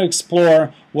wanted to kind of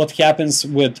explore what happens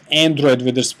with Android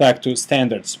with respect to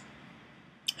standards.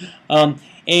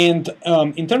 In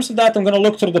terms of that, I'm going to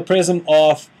look through the prism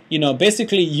of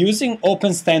basically using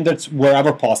open standards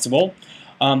wherever possible.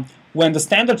 When the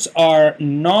standards are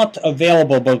not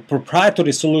available but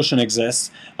proprietary solution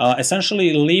exists,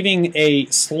 essentially leaving a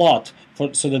slot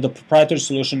so that the proprietary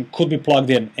solution could be plugged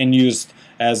in and used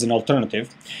as an alternative.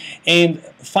 And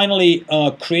finally,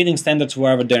 creating standards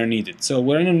wherever they're needed. So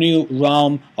we're in a new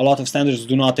realm. A lot of standards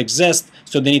do not exist,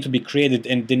 so they need to be created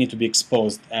and they need to be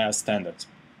exposed as standards.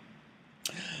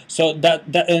 So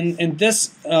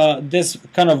this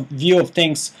kind of view of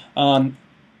things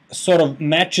sort of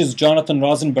matches Jonathan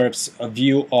Rosenberg's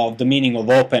view of the meaning of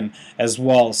open as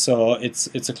well. So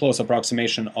it's a close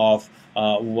approximation of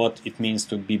what it means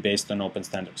to be based on open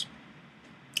standards.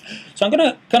 So I'm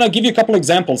going to kind of give you a couple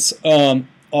examples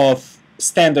of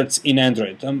standards in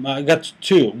Android. I got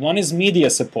two. One is media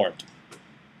support.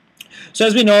 So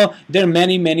as we know, there are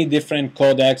many different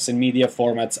codecs and media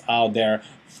formats out there,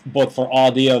 both for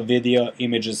audio, video,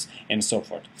 images, and so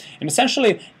forth. And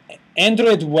essentially,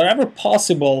 Android, wherever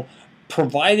possible,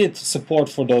 provided support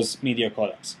for those media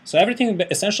codecs. So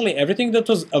essentially everything that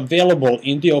was available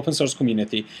in the open source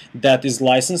community that is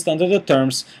licensed under the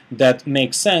terms that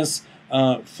make sense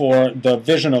for the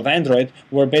vision of Android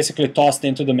were basically tossed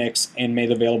into the mix and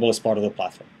made available as part of the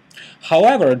platform.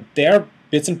 However, there are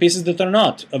bits and pieces that are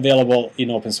not available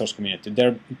in open source community.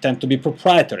 They tend to be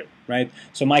proprietary, right?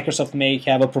 So Microsoft may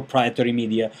have a proprietary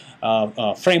media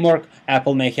framework,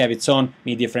 Apple may have its own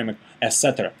media framework,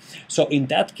 etc. So in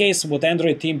that case, what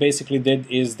Android team basically did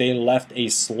is they left a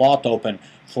slot open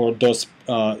for those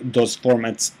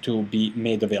formats to be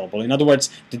made available. In other words,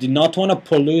 they did not want to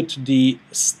pollute the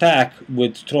stack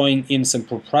with throwing in some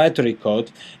proprietary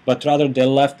code, but rather they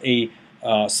left a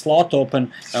slot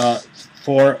open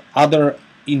for other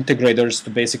integrators to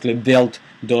basically build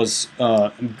those,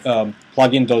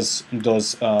 plug in those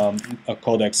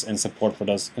codecs and support for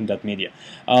those in that media.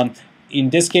 In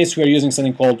this case, we are using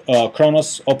something called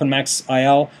Kronos OpenMax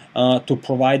IL to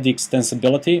provide the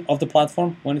extensibility of the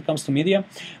platform when it comes to media.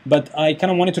 But I kind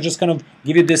of wanted to just kind of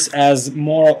give you this as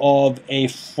more of a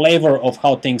flavor of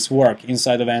how things work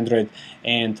inside of Android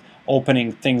and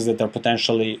opening things that are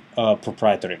potentially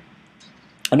proprietary.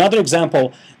 Another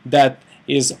example that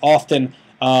is often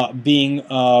being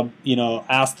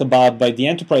asked about by the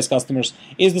enterprise customers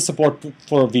is the support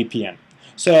for VPN.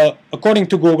 So according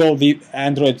to Google,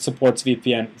 Android supports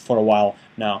VPN for a while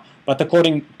now. But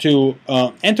according to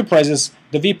enterprises,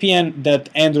 the VPN that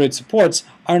Android supports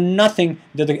are nothing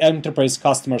that the enterprise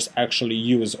customers actually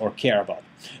use or care about.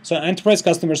 So enterprise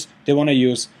customers, they want to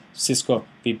use Cisco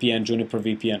VPN, Juniper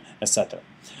VPN, etc.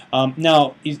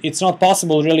 Now, it's not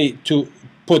possible really to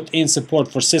put in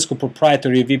support for Cisco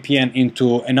proprietary VPN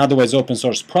into an otherwise open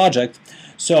source project.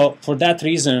 So for that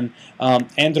reason,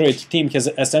 Android team has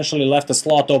essentially left a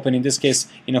slot open, in this case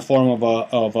in a form of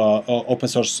a open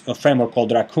source framework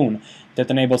called Raccoon that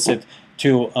enables it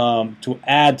to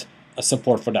add a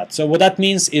support for that. So what that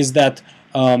means is that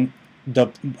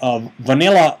the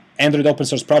vanilla Android open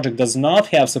source project does not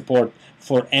have support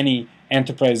for any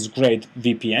enterprise grade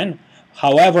VPN.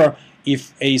 However,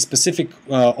 if a specific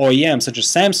OEM such as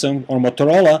Samsung or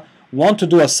Motorola want to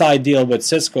do a side deal with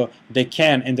Cisco, they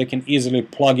can, and they can easily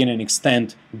plug in and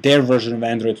extend their version of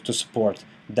Android to support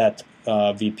that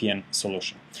VPN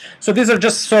solution. So these are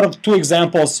just sort of two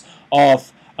examples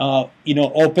of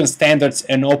open standards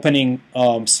and opening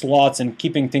slots and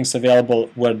keeping things available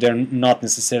where they're not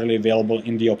necessarily available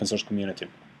in the open source community.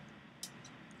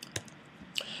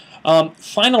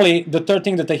 Finally, the third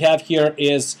thing that I have here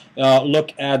is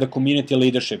look at the community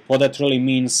leadership, what that really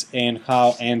means and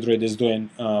how Android is doing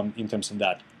in terms of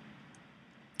that.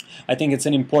 I think it's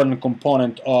an important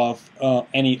component of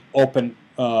any open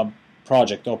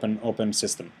project, open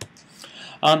system.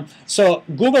 So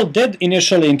Google did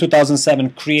initially in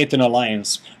 2007 create an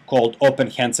alliance called Open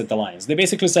Handset Alliance. They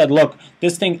basically said, look,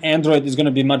 this thing Android is going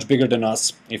to be much bigger than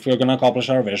us if we're going to accomplish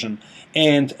our vision,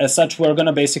 and as such we're going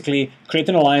to basically create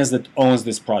an alliance that owns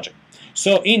this project.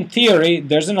 So in theory,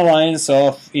 there's an alliance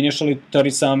of initially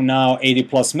 30-some, now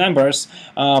 80-plus members,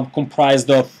 comprised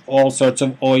of all sorts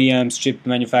of OEMs, chip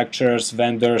manufacturers,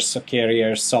 vendors,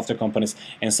 carriers, software companies,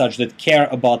 and such that care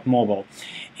about mobile.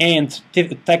 And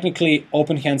technically,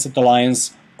 Open Handset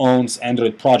Alliance owns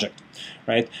Android project,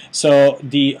 right? So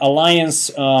the alliance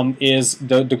is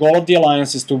the goal of the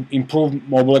alliance is to improve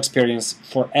mobile experience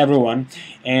for everyone,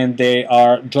 and they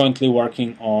are jointly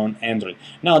working on Android.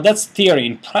 Now that's theory.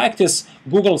 In practice,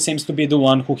 Google seems to be the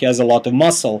one who has a lot of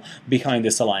muscle behind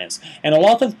this alliance, and a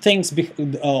lot of things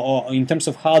in terms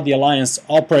of how the alliance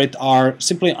operates are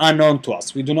simply unknown to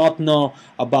us. We do not know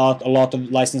about a lot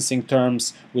of licensing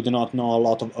terms. We do not know a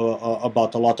lot of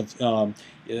about a lot of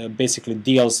basically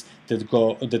deals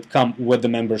that come with the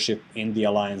membership in the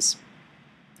alliance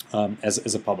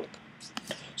as a public.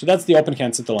 So that's the Open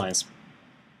Handset Alliance.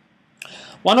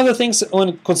 One of the things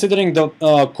when considering the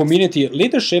community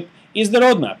leadership is the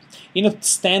roadmap. In a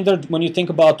standard, when you think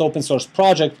about open source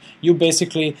project, you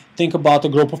basically think about a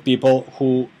group of people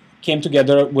who came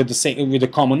together with the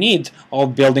common need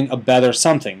of building a better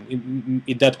something.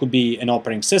 That could be an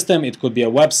operating system, it could be a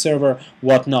web server,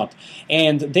 whatnot.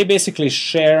 And they basically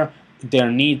share their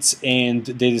needs and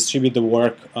they distribute the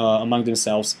work among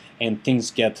themselves and things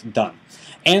get done.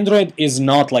 Android is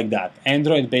not like that.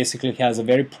 Android basically has a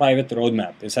very private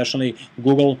roadmap. Essentially,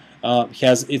 Google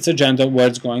has its agenda, where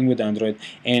it's going with Android,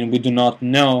 and we do not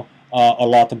know a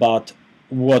lot about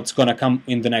what's going to come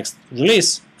in the next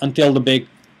release until the big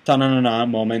ta-na-na-na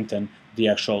moment and the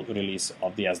actual release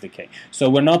of the SDK. So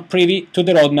we're not privy to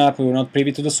the roadmap, we're not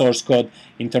privy to the source code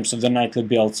in terms of the nightly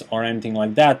builds or anything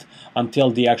like that until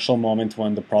the actual moment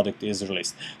when the product is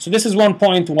released. So this is one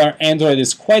point where Android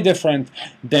is quite different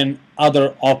than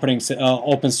other open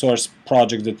source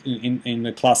projects in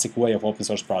the classic way of open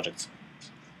source projects.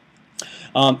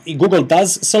 Google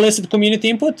does solicit community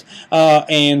input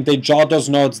and they jot those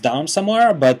notes down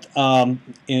somewhere, but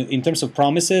in terms of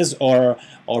promises or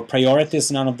priorities,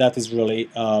 none of that is really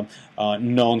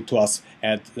known to us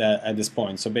at this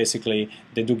point. So basically,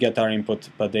 they do get our input,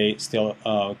 but they still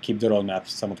keep the roadmap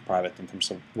somewhat private in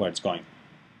terms of where it's going.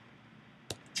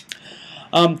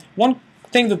 One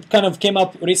thing that kind of came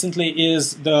up recently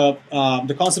is the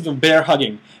concept of bear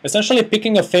hugging, essentially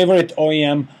picking a favorite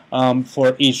OEM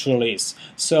for each release.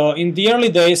 So in the early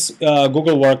days,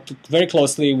 Google worked very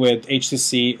closely with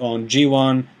HTC on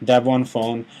G1, Dev 1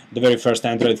 phone, the very first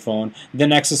Android phone, the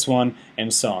Nexus 1,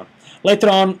 and so on. Later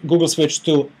on, Google switched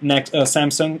to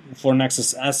Samsung for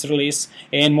Nexus S release,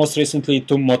 and most recently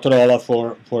to Motorola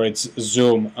for its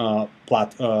Zoom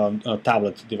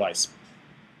tablet device.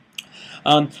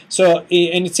 And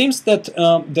it seems that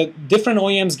the different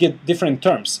OEMs get different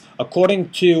terms. According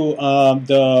to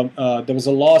there was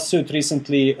a lawsuit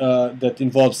recently that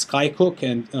involved Skyhook,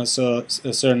 and so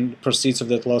certain proceeds of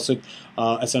that lawsuit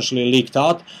essentially leaked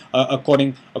out.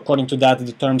 According to that,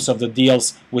 the terms of the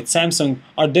deals with Samsung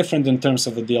are different than terms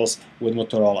of the deals with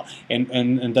Motorola,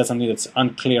 and that's something that's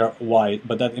unclear why,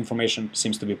 but that information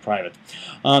seems to be private.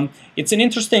 It's an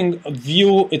interesting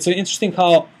view. It's interesting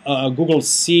how Google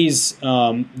sees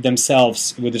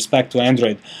themselves with respect to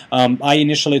Android. I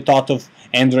initially thought of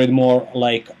Android more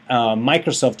like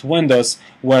Microsoft Windows,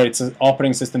 where it's an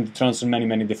operating system that runs on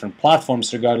many different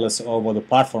platforms, regardless of what the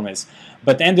platform is.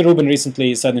 But Andy Rubin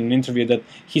recently said in an interview that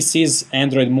he sees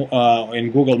Android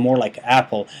and Google more like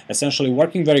Apple, essentially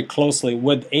working very closely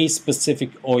with a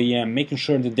specific OEM, making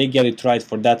sure that they get it right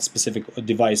for that specific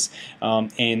device,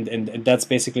 and that's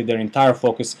basically their entire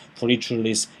focus for each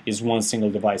release is one single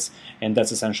device, and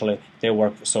that's essentially they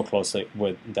work so closely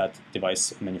with that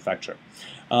device manufacturer.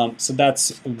 So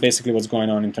that's basically what's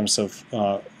going on in terms of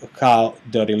how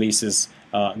the releases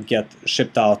get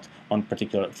shipped out on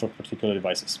particular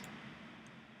devices.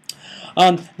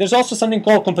 There's also something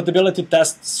called compatibility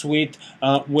test suite,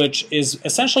 which is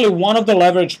essentially one of the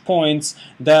leverage points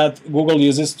that Google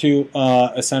uses to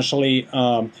essentially,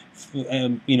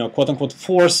 quote unquote,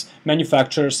 force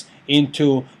manufacturers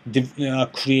into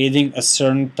creating a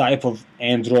certain type of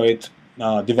Android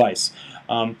device.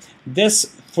 This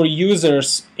for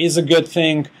users is a good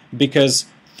thing because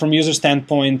from user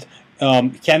standpoint,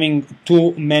 having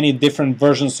too many different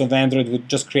versions of Android would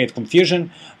just create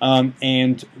confusion,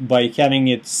 and by having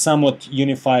it somewhat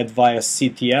unified via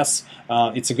CTS,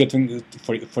 it's a good thing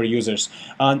for users.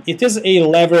 It is a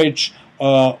leverage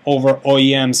over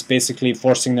OEMs, basically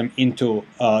forcing them into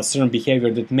certain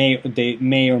behavior that they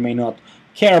may or may not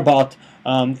care about.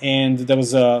 And there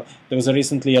was a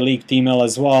recently a leaked email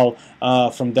as well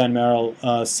from Dan Merrill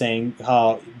saying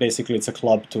how basically it's a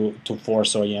club to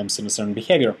force OEMs in a certain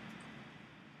behavior.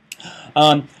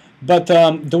 But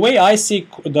the way I see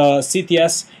the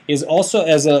CTS is also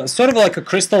as a sort of like a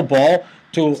crystal ball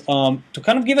to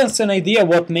kind of give us an idea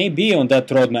what may be on that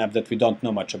roadmap that we don't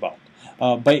know much about.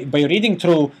 By reading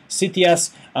through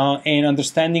CTS and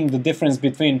understanding the difference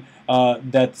between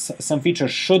that some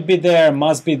features should be there,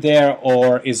 must be there,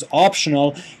 or is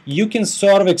optional, you can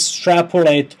sort of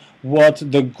extrapolate what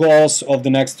the goals of the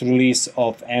next release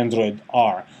of Android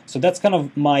are. So that's kind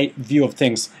of my view of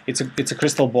things. It's a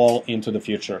crystal ball into the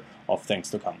future of things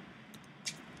to come.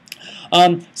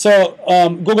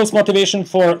 Google's motivation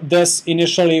for this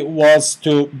initially was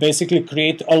to basically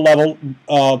create a level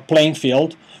playing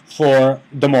field for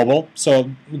the mobile.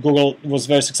 So Google was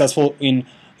very successful in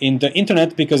the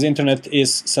internet because internet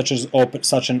is such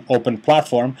an open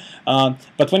platform.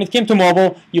 But when it came to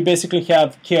mobile, you basically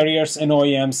have carriers and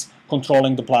OEMs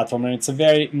controlling the platform, and it's a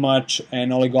very much an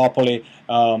oligopoly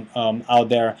out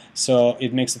there, so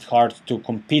it makes it hard to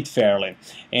compete fairly.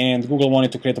 And Google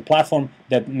wanted to create a platform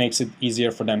that makes it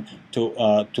easier for them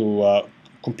to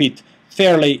compete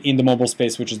fairly in the mobile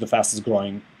space, which is the fastest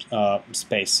growing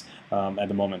space at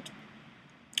the moment.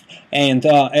 And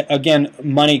again,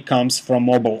 money comes from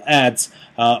mobile ads,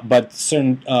 but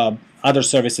certain other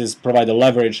services provide a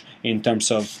leverage in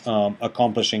terms of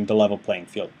accomplishing the level playing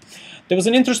field. There was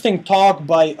an interesting talk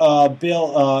by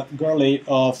Bill Gurley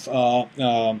of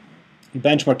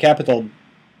Benchmark Capital,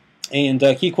 and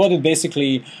he quoted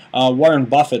basically Warren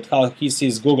Buffett, how he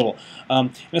sees Google.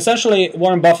 And essentially,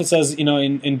 Warren Buffett says,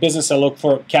 in business I look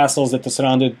for castles that are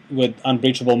surrounded with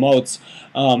unbreachable moats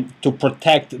to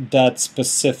protect that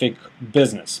specific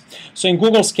business. So in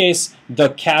Google's case,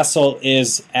 the castle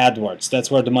is AdWords. That's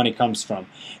where the money comes from.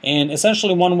 And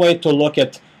essentially, one way to look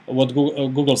at what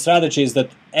Google's strategy is that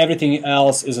everything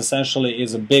else is essentially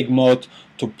a big moat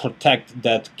to protect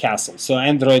that castle. So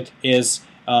Android is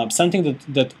something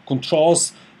that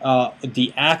controls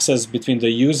the access between the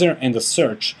user and the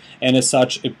search, and as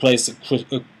such, it plays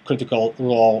a critical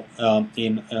role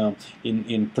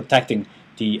in protecting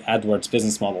the AdWords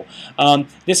business model.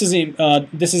 This is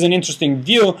an interesting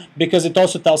view because it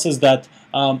also tells us that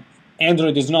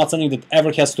Android is not something that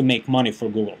ever has to make money for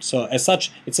Google. So as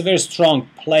such, it's a very strong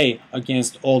play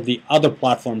against all the other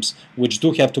platforms which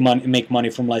do have to make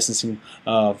money from licensing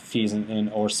fees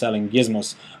or selling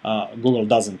gizmos. Google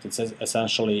doesn't. It's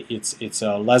essentially it's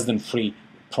a less than free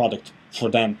product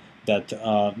for them that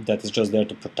is just there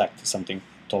to protect something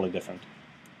totally different.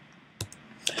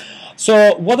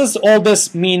 So what does all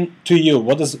this mean to you?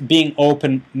 What does being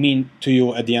open mean to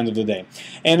you at the end of the day?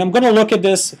 And I'm going to look at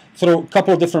this through a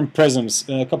couple of different prisms,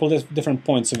 a couple of different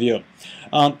points of view.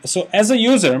 So as a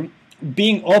user,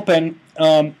 being open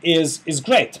is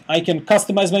great. I can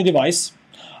customize my device.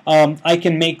 I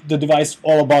can make the device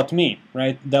all about me,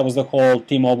 right? That was the whole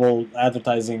T-Mobile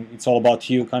advertising, it's all about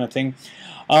you kind of thing.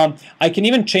 I can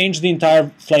even change the entire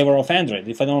flavor of Android.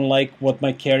 If I don't like what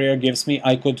my carrier gives me,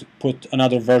 I could put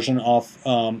another version of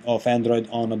Android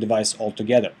on a device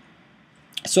altogether.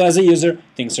 So as a user,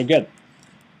 things are good.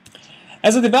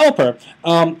 As a developer,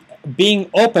 being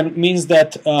open means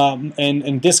that,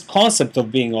 and this concept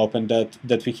of being open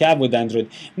that we have with Android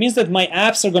means that my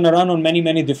apps are going to run on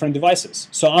many different devices.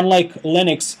 So unlike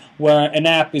Linux, where an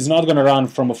app is not going to run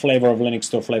from a flavor of Linux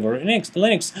to a flavor of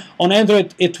Linux, on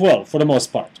Android it will, for the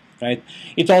most part, right?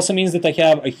 It also means that I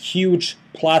have a huge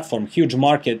platform, huge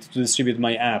market to distribute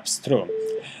my apps through.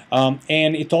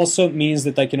 And it also means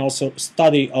that I can also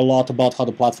study a lot about how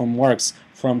the platform works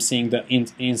from seeing the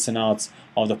ins and outs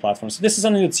of the platform. So this is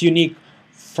something that's unique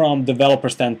from developer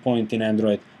standpoint in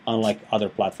Android, unlike other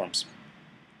platforms.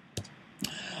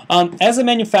 As a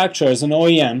manufacturer, as an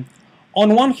OEM,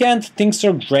 on one hand, things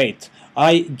are great.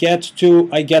 I get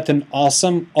an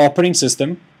awesome operating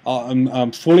system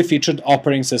fully featured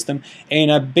operating system,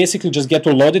 and I basically just get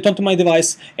to load it onto my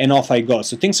device and off I go.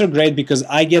 So things are great because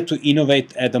I get to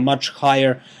innovate at a much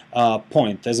higher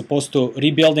point as opposed to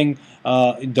rebuilding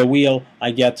the wheel.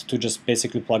 I get to just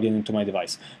basically plug it into my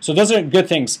device. So those are good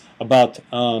things about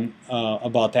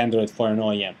Android for an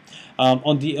OEM.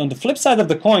 On the flip side of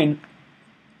the coin,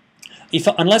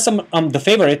 unless I'm the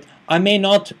favorite, I may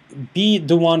not be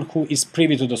the one who is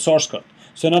privy to the source code.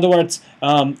 So in other words,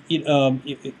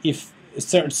 if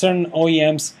certain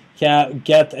OEMs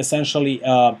get essentially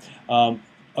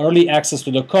early access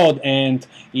to the code, and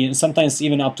sometimes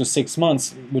even up to 6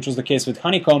 months, which was the case with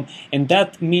Honeycomb, and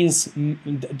that means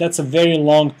that's a very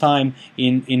long time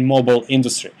in mobile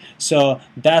industry. So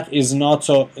that is not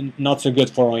so good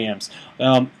for OEMs.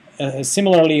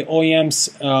 Similarly,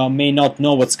 OEMs may not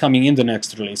know what's coming in the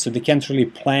next release, so they can't really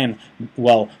plan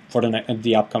well for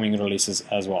the upcoming releases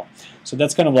as well. So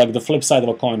that's kind of like the flip side of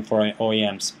a coin for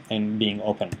OEMs and being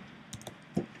open.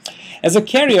 As a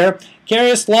carrier,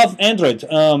 carriers love Android,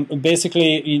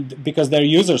 basically because their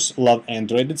users love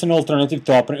Android. It's an alternative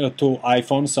to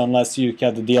iPhone, so unless you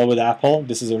had the deal with Apple,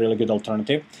 this is a really good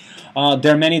alternative.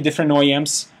 There are many different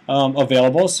OEMs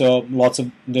available, so lots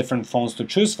of different phones to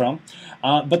choose from,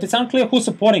 but it's unclear who's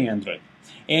supporting Android,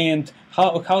 and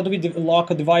how do we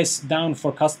lock a device down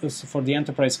for the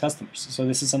enterprise customers. So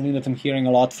this is something that I'm hearing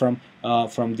a lot from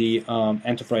the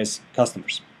enterprise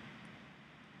customers.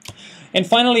 And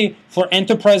finally, for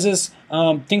enterprises,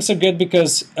 things are good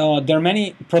because there are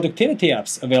many productivity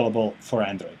apps available for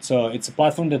Android. So it's a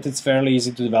platform that it's fairly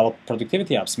easy to develop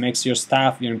productivity apps, makes your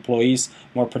staff, your employees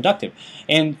more productive.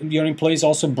 And your employees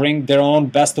also bring their own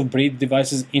best-of-breed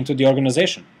devices into the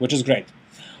organization, which is great.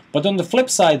 But on the flip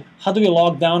side, how do we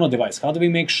lock down a device? How do we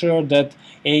make sure that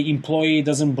an employee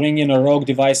doesn't bring in a rogue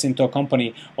device into a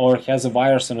company or has a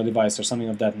virus on a device or something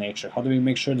of that nature? How do we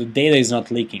make sure the data is not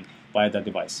leaking by that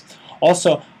device?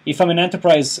 Also, if I'm an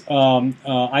enterprise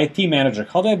IT manager,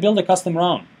 how do I build a custom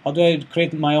ROM? How do I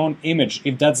create my own image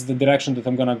if that's the direction that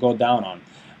I'm going to go down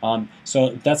on? So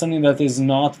that's something that is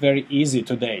not very easy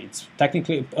today. It's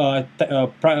technically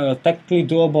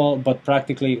doable, but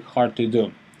practically hard to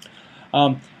do.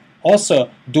 Also,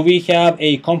 do we have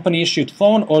a company-issued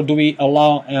phone, or do we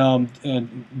allow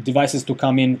devices to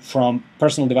come in from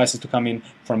personal devices to come in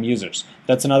from users?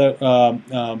 That's another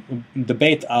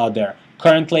debate out there.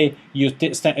 Currently,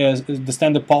 the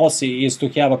standard policy is to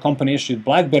have a company-issued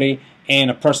BlackBerry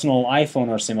and a personal iPhone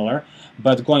or similar.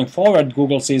 But going forward,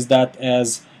 Google sees that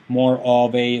as more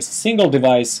of a single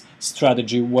device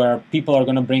strategy, where people are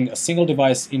going to bring a single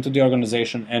device into the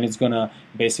organization, and it's going to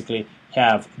basically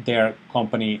have their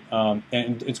company,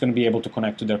 and it's going to be able to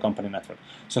connect to their company network.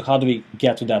 So how do we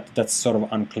get to that? That's sort of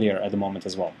unclear at the moment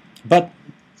as well. But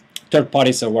third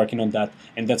parties are working on that,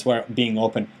 and that's where being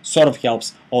open sort of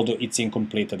helps, although it's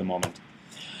incomplete at the moment.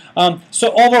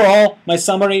 So overall, my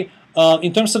summary,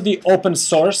 in terms of the open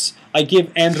source, I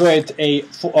give Android a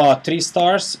 3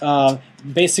 stars.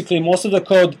 Basically, most of the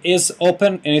code is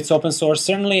open, and it's open source.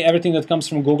 Certainly, everything that comes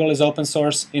from Google is open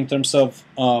source in terms of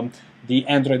the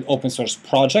Android open source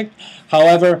project.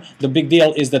 However, the big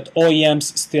deal is that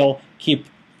OEMs still keep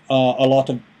a lot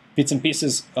of bits and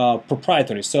pieces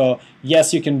proprietary. So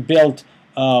yes, you can build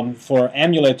for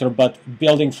emulator, but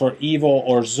building for Evo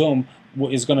or Zoom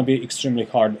is going to be extremely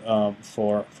hard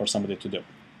for somebody to do.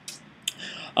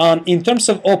 In terms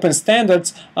of open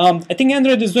standards, I think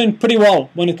Android is doing pretty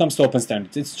well when it comes to open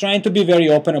standards. It's trying to be very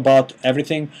open about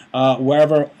everything.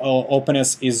 Wherever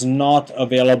openness is not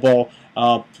available,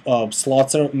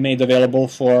 slots are made available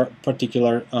for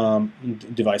particular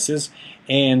devices.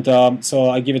 And so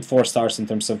I give it 4 stars in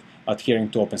terms of adhering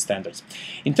to open standards.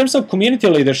 In terms of community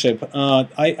leadership,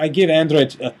 I give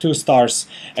Android 2 stars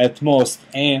at most.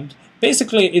 And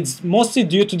basically, it's mostly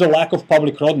due to the lack of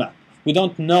public roadmap. We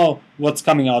don't know what's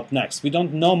coming out next. We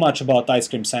don't know much about Ice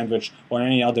Cream Sandwich or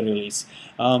any other release.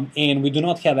 And we do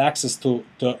not have access to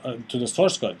the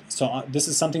source code. So this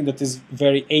is something that is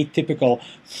very atypical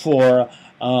for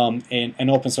an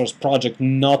open source project,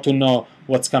 not to know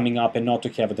what's coming up and not to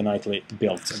have the nightly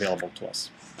builds available to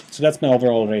us. So that's my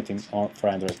overall rating for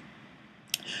Android.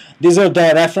 These are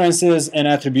the references and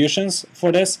attributions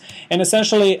for this. And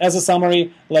essentially, as a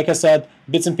summary, like I said,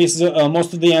 bits and pieces.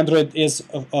 Most of the Android is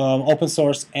open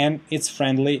source and it's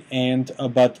friendly, and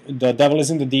but the devil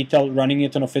is in the detail. Running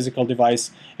it on a physical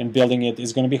device and building it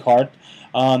is going to be hard.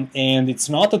 And it's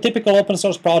not a typical open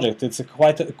source project. It's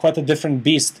quite a different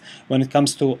beast when it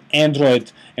comes to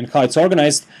Android and how it's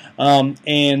organized. And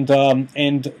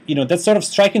you know, that's sort of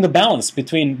striking the balance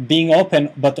between being open,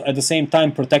 but at the same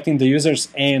time protecting the users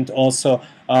and also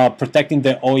protecting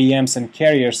the OEMs and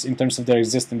carriers in terms of their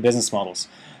existing business models.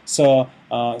 So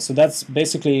that's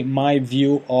basically my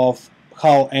view of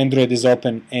how Android is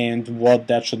open and what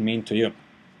that should mean to you.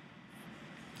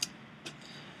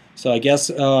 So I guess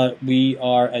we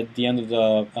are at the end of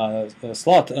the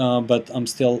slot, but I'm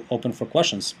still open for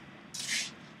questions.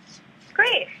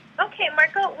 Great. Okay,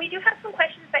 Marko, we do have some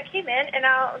questions that came in, and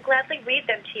I'll gladly read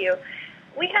them to you.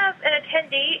 We have an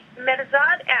attendee,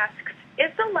 Merzad asks,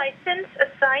 is the license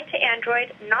assigned to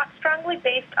Android not strongly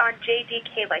based on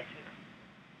JDK license?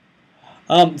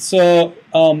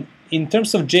 In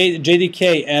terms of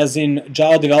JDK, as in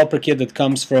Java Developer Kit that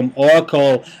comes from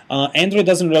Oracle, Android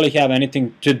doesn't really have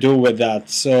anything to do with that.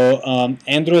 So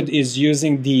Android is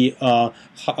using the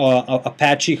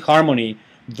Apache Harmony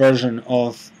version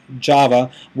of Java,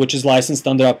 which is licensed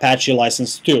under Apache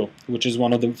License 2, which is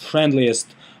one of the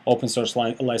friendliest open source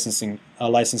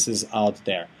licenses out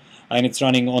there. And it's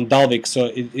running on Dalvik, so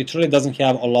it really doesn't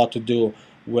have a lot to do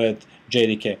with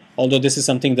JDK, although this is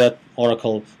something that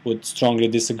Oracle would strongly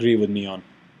disagree with me on,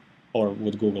 or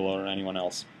with Google or anyone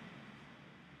else.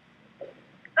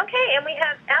 Okay, and we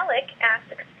have Alec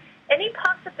asks, any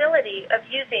possibility of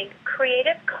using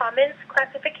Creative Commons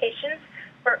classifications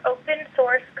for open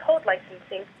source code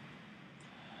licensing?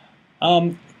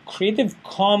 Creative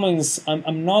Commons,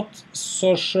 I'm not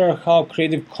so sure how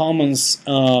Creative Commons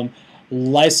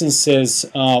licenses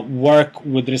work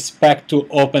with respect to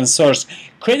open source.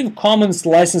 Creative Commons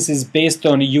license is based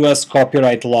on US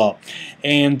copyright law,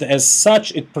 and as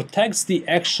such it protects the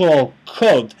actual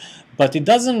code, but it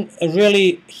doesn't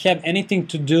really have anything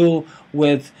to do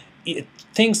with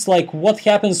things like what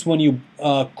happens when you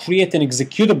create an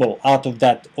executable out of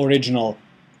that original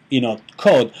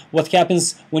code, what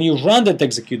happens when you run that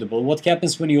executable, what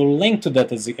happens when you link to that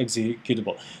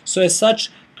executable. So as such,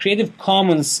 Creative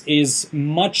Commons is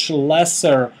much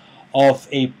lesser of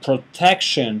a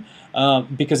protection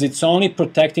because it's only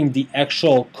protecting the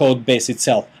actual code base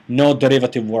itself, no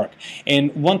derivative work.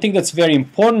 And one thing that's very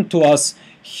important to us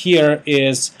here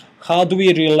is how do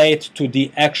we relate to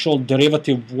the actual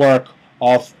derivative work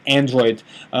of Android.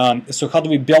 So how do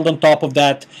we build on top of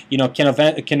that? Can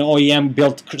OEM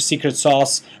build secret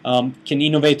sauce? Can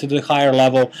innovate to the higher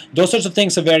level? Those sorts of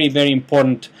things are very, very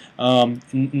important.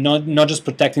 Not just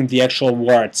protecting the actual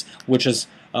words, which is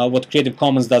what Creative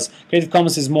Commons does. Creative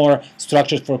Commons is more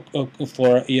structured for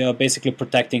basically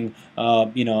protecting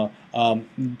other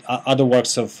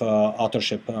works of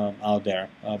authorship out there,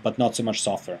 but not so much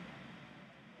software.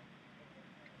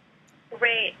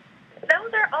 Great.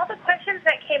 Those are all the questions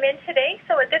that came in today.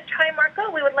 So at this time, Marko,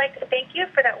 we would like to thank you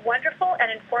for that wonderful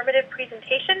and informative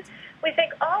presentation. We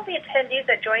thank all the attendees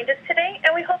that joined us today,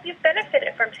 and we hope you've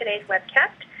benefited from today's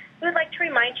webcast. We would like to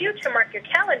remind you to mark your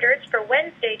calendars for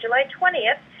Wednesday, July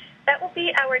 20th. That will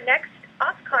be our next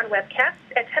OSCON webcast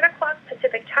at 10 o'clock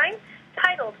Pacific time,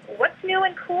 titled What's New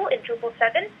and Cool in Drupal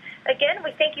 7. Again,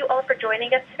 we thank you all for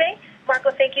joining us today. Marko,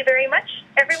 thank you very much.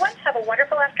 Everyone, have a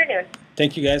wonderful afternoon.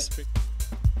 Thank you, guys.